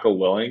with Jocko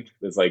Willink?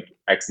 This like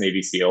ex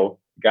Navy SEAL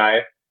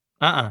guy.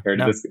 Heard of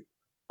No. this?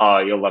 Oh,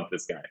 you'll love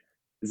this guy.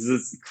 This is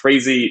this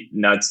crazy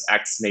nuts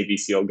ex Navy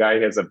SEAL guy.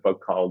 He has a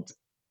book called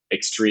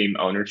Extreme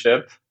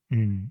Ownership,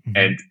 Mm-hmm.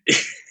 and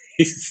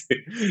he's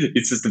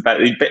just about.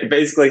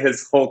 Basically,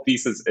 his whole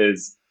thesis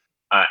is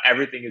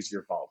everything is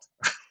your fault.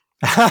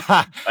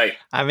 Like,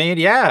 I mean,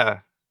 yeah.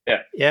 yeah.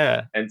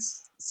 Yeah. And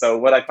so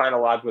what I find a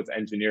lot with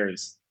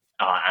engineers,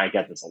 I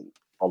get this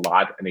a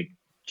lot, and it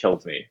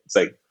kills me. It's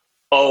like,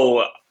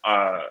 oh,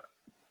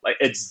 like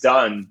it's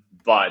done,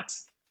 but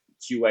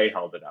QA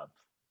held it up,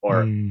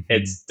 or Mhm.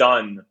 it's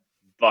done,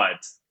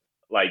 but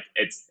like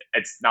it's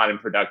not in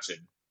production.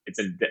 It's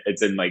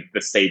in like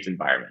the stage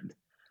environment.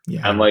 I'm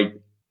Yeah. like,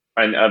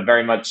 and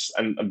very much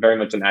an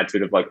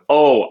attitude of like,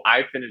 oh,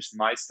 I finished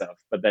my stuff,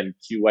 but then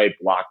QA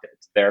blocked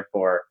it.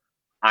 Therefore,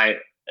 I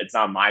it's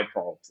not my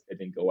fault it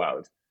didn't go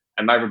out.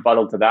 And my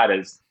rebuttal to that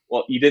is,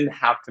 well, you didn't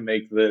have to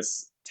make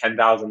this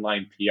 10,000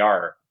 line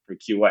PR for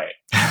QA.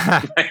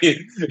 you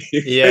could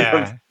have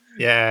Yeah.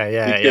 Yeah, you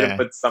yeah, could have yeah.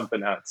 put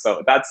something out.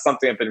 So that's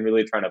something I've been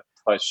really trying to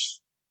push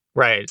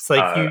Right. It's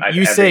like you at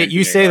you every say you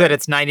engineering say that level.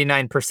 it's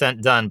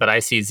 99% done, but I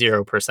see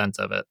 0%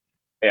 of it.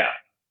 Yeah, I'm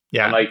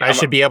Yeah. like I I'm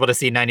should be able to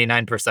see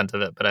 99%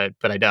 of it, but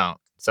I don't.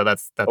 So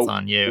that's oh,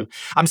 on you.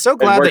 I'm so it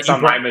glad that works you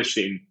on my brought.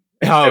 machine.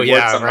 Oh, It works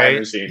yeah, on my right?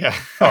 machine.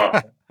 Yeah.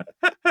 Oh,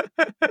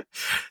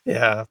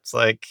 Yeah, it's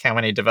like, how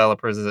many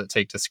developers does it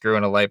take to screw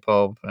in a light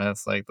bulb? And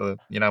it's like, the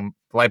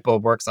light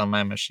bulb works on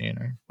my machine,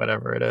 or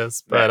whatever it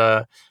is.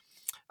 yeah.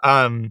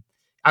 Um,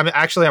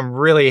 I'm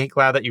really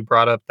glad that you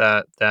brought up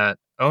that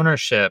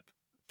ownership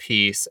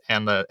piece,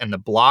 and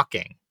the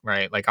blocking,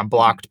 right? Like, I'm Mhm.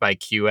 blocked by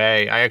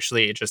QA. I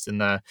actually, just in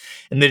the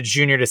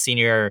junior to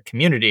senior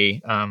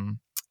community,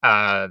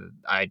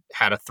 I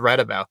had a thread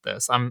about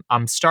this.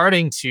 I'm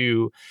starting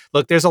to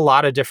look. There's a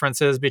lot of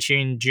differences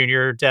between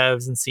junior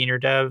devs and senior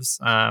devs.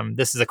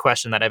 This is a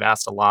question that I've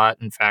asked a lot.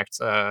 In fact,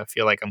 I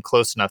feel like I'm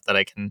close enough that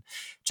I can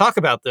talk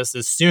about this.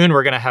 As soon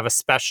we're going to have a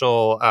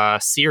special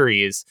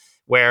series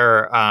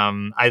where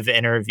I've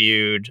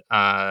interviewed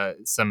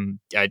some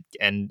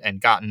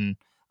and gotten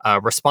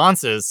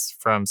responses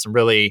from some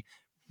really,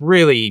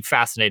 really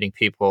fascinating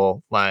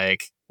people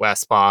like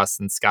Wes Boss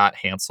and Scott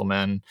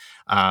Hanselman,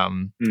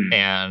 Mm.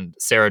 and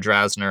Sarah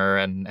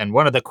Drasner, and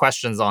one of the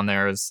questions on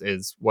there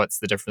is what's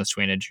the difference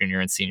between a junior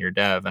and senior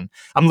dev, and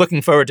I'm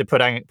looking forward to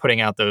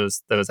putting out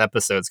those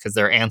episodes, because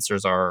their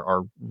answers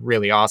are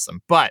really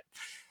awesome. But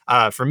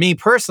for me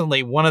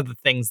personally, one of the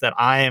things that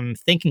I am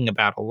thinking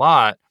about a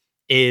lot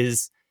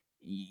is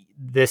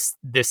this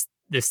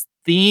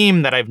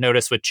theme that I've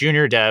noticed with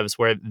junior devs,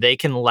 where they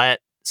can let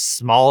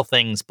small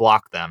things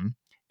block them,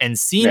 and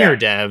senior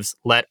devs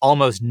let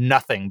almost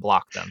nothing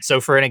block them.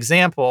 So for an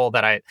example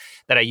that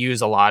I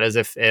use a lot is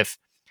if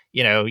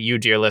you,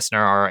 dear listener,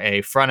 are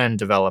a front-end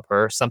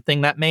developer,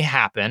 something that may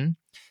happen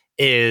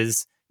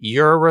is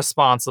you're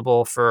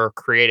responsible for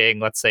creating,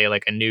 let's say,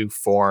 like a new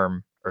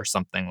form or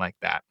something like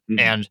that.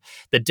 And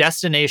the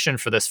destination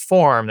for this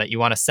form that you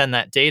want to send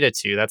that data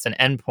to, that's an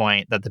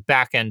endpoint that the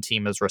backend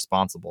team is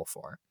responsible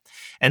for.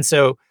 And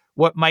so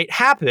what might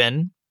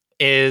happen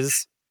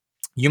is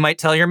you might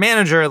tell your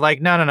manager,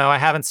 like, no, I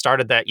haven't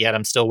started that yet.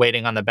 I'm still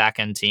waiting on the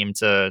backend team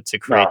to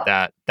create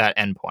that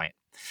endpoint.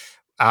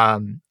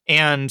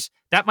 And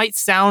that might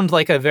sound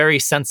like a very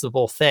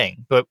sensible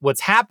thing, but what's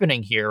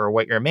happening here, or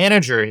what your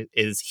manager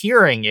is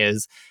hearing,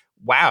 is,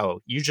 wow,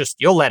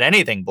 you'll let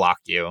anything block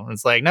you. And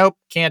it's like, nope,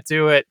 can't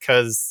do it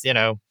because,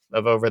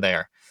 of over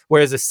there.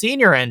 Whereas a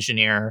senior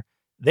engineer,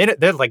 they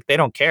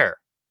don't care.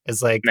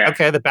 It's like,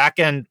 okay, the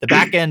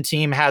backend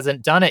team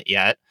hasn't done it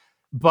yet,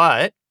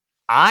 but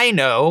I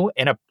know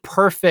in a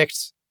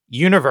perfect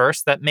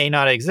universe that may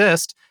not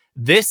exist,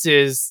 this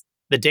is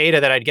the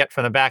data that I'd get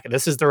from the back.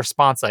 This is the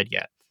response I'd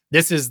get.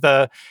 This is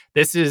the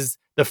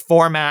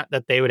format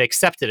that they would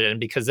accept it in,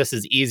 because this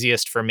is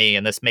easiest for me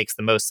and this makes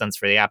the most sense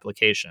for the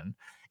application.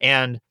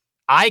 And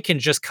I can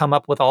just come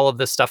up with all of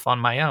this stuff on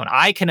my own.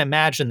 I can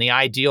imagine the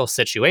ideal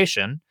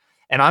situation,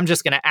 and I'm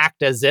just going to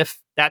act as if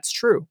that's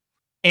true.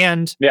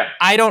 And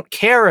I don't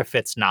care if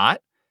it's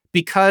not,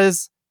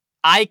 because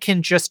I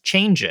can just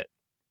change it.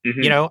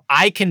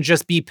 I can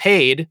just be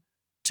paid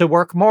to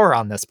work more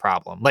on this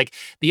problem. Like,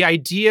 the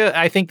idea,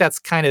 I think that's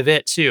kind of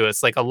it too.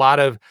 It's like a lot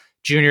of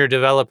junior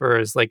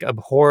developers like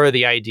abhor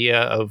the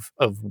idea of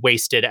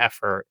wasted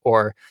effort,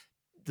 or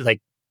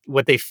like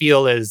what they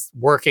feel is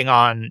working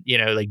on,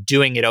 like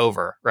doing it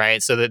over,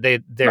 right? So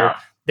that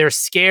they're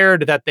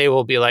scared that they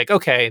will be like,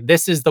 okay,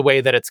 this is the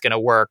way that it's going to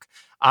work.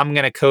 I'm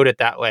going to code it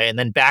that way. And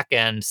then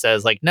backend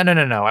says like, no.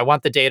 I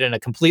want the data in a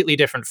completely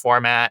different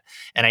format,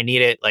 and I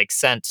need it like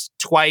sent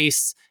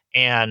twice,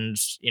 and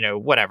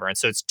whatever. And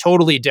so it's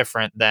totally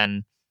different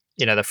than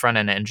the front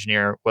end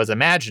engineer was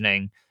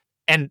imagining.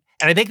 And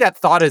I think that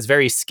thought is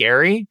very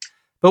scary.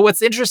 But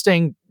what's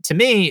interesting to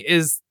me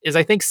is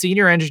I think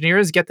senior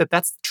engineers get that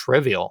that's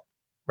trivial,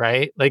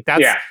 right? Like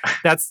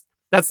that's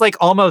like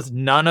almost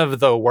none of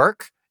the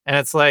work. And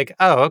it's like,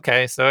 oh,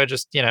 okay. So I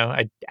just,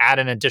 I add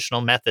an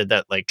additional method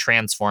that like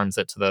transforms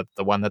it to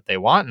the one that they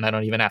want. And I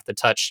don't even have to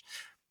touch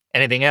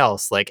anything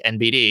else like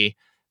NBD.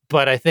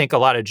 But I think a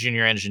lot of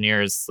junior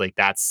engineers, like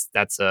that's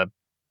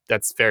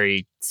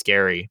very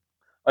scary.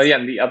 Oh yeah.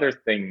 And the other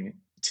thing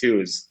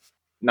too is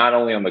not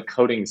only on the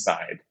coding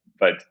side,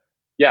 but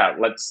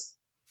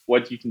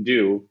what you can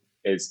do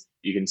is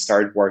you can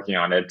start working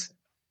on it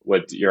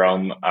with your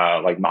own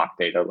like mock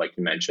data, like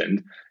you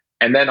mentioned.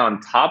 And then on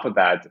top of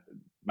that,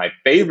 my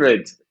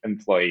favorite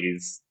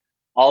employees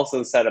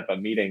also set up a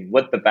meeting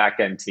with the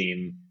backend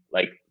team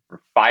like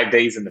for 5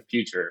 days in the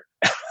future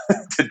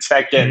to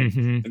check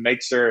in to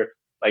make sure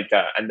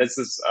and this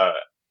is I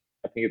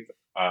think it's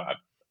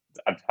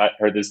I've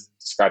heard this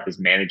described as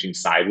managing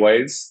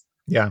sideways.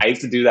 Yeah, I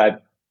used to do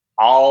that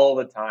all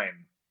the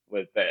time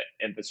with the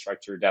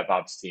infrastructure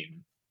DevOps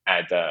team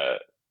at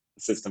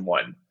System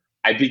One.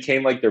 I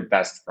became like their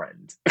best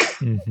friend.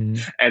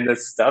 And the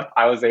stuff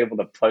I was able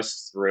to push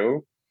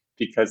through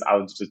because I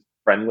was just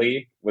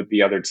friendly with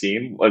the other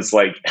team was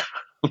like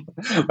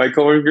my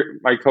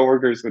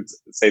coworkers would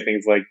say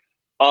things like,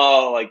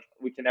 oh, like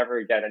we can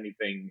never get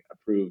anything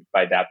approved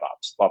by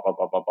DevOps, blah, blah,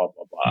 blah, blah, blah,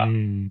 blah, blah.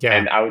 Yeah.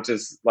 And I would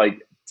just like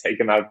take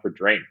them out for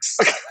drinks.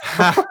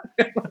 Yeah,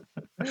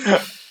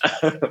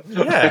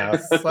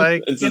 it's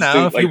like,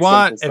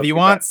 if you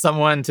want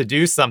someone to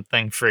do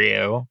something for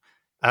you,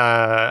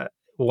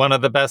 one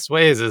of the best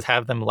ways is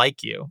have them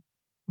like you.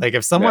 Like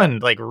if someone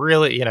like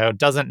really,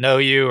 doesn't know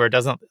you, or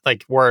doesn't,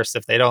 like, worse,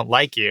 if they don't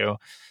like you,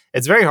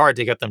 it's very hard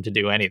to get them to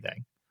do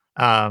anything.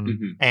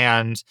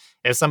 And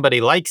if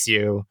somebody likes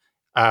you,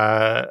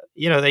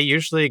 they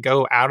usually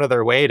go out of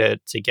their way to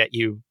get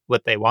you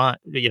what they want,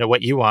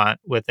 what you want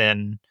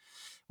within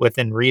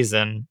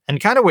reason. And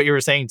kind of what you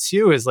were saying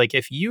too is like,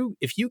 if you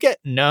get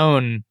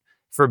known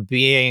for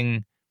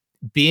being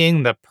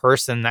the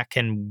person that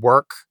can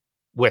work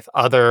with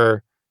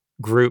other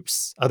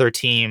groups, other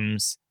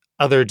teams,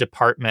 other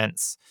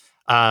departments,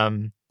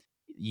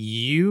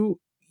 you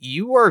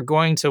are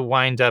going to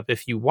wind up,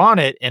 if you want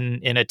it,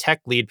 in a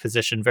tech lead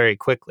position very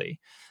quickly.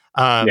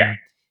 I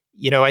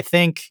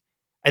think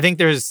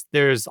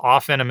there's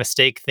often a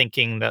mistake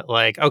thinking that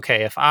like,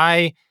 okay, if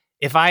I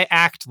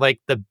act like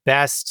the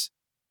best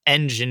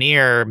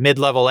engineer,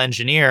 mid-level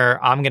engineer,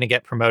 I'm going to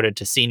get promoted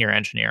to senior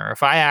engineer.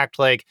 If I act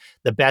like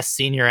the best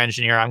senior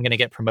engineer, I'm going to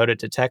get promoted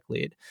to tech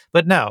lead.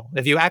 But no,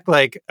 if you act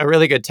like a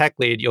really good tech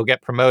lead, you'll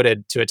get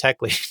promoted to a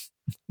tech lead.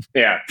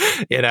 Yeah.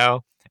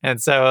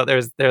 And so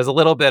there's a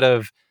little bit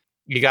of,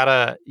 you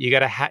gotta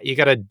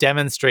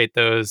demonstrate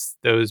those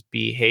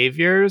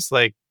behaviors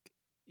like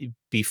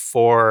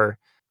before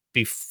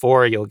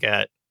you'll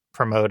get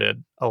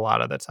promoted a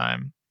lot of the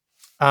time.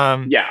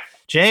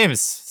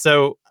 James,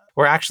 so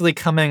we're actually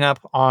coming up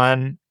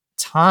on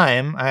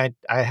time. I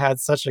had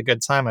such a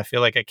good time. I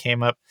feel like I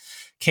came up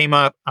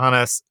on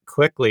us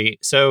quickly.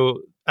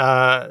 So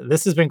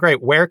this has been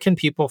great. Where can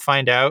people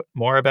find out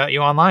more about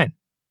you online?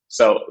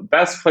 So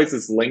best place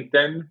is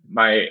LinkedIn.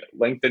 My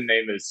LinkedIn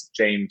name is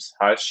James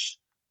Hush.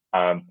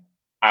 I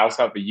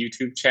also have a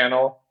YouTube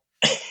channel.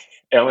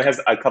 It only has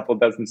a couple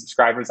dozen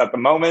subscribers at the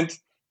moment,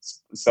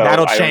 so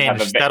That'll I don't have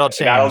change. That'll that'll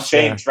change.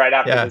 Yeah. change right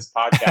after Yeah. this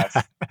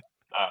podcast.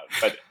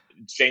 But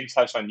James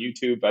Hush on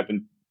YouTube. I've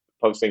been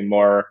posting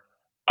more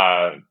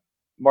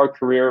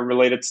career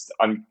related.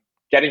 I'm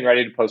getting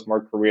ready to post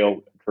more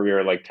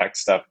career like tech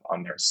stuff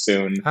on there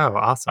soon. Oh,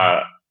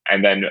 awesome.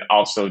 And then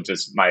also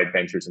just my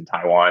adventures in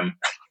Taiwan,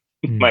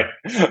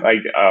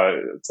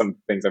 Mm. some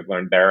things I've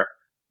learned there.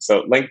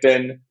 So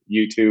LinkedIn,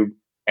 YouTube,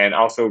 and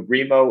also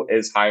Remo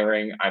is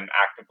hiring. I'm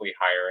actively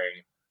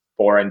hiring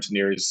 4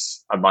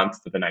 engineers a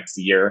month for the next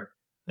year.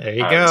 There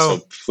you go. So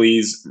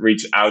please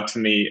reach out to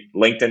me.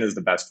 LinkedIn is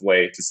the best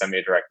way to send me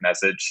a direct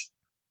message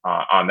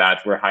on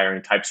that. We're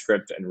hiring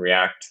TypeScript and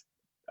React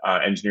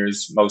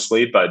engineers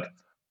mostly, but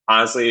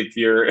honestly, if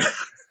you're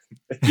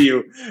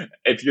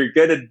if you're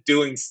good at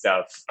doing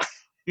stuff,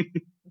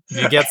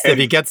 if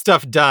you get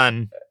stuff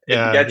done,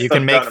 yeah, you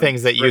can make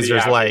things that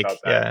users like.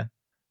 Yeah.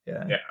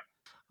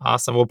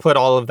 Awesome. We'll put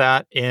all of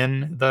that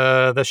in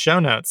the show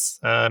notes.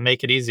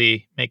 Make it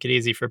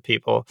easy for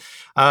people.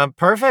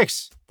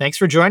 Perfect. Thanks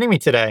for joining me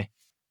today.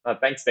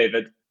 Thanks,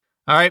 David.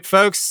 All right,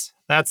 folks.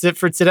 That's it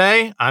for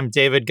today. I'm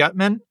David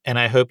Gutman, and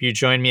I hope you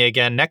join me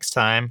again next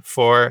time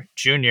for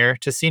Junior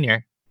to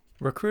Senior.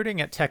 Recruiting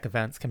at tech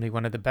events can be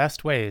one of the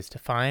best ways to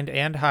find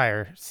and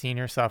hire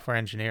senior software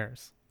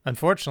engineers.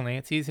 Unfortunately,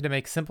 it's easy to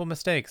make simple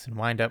mistakes and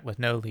wind up with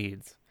no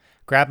leads.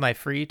 Grab my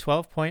free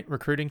 12-point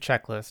recruiting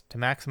checklist to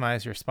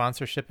maximize your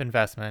sponsorship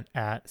investment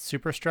at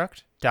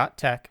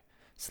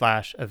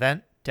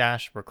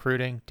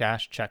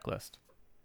superstruct.tech/event-recruiting-checklist.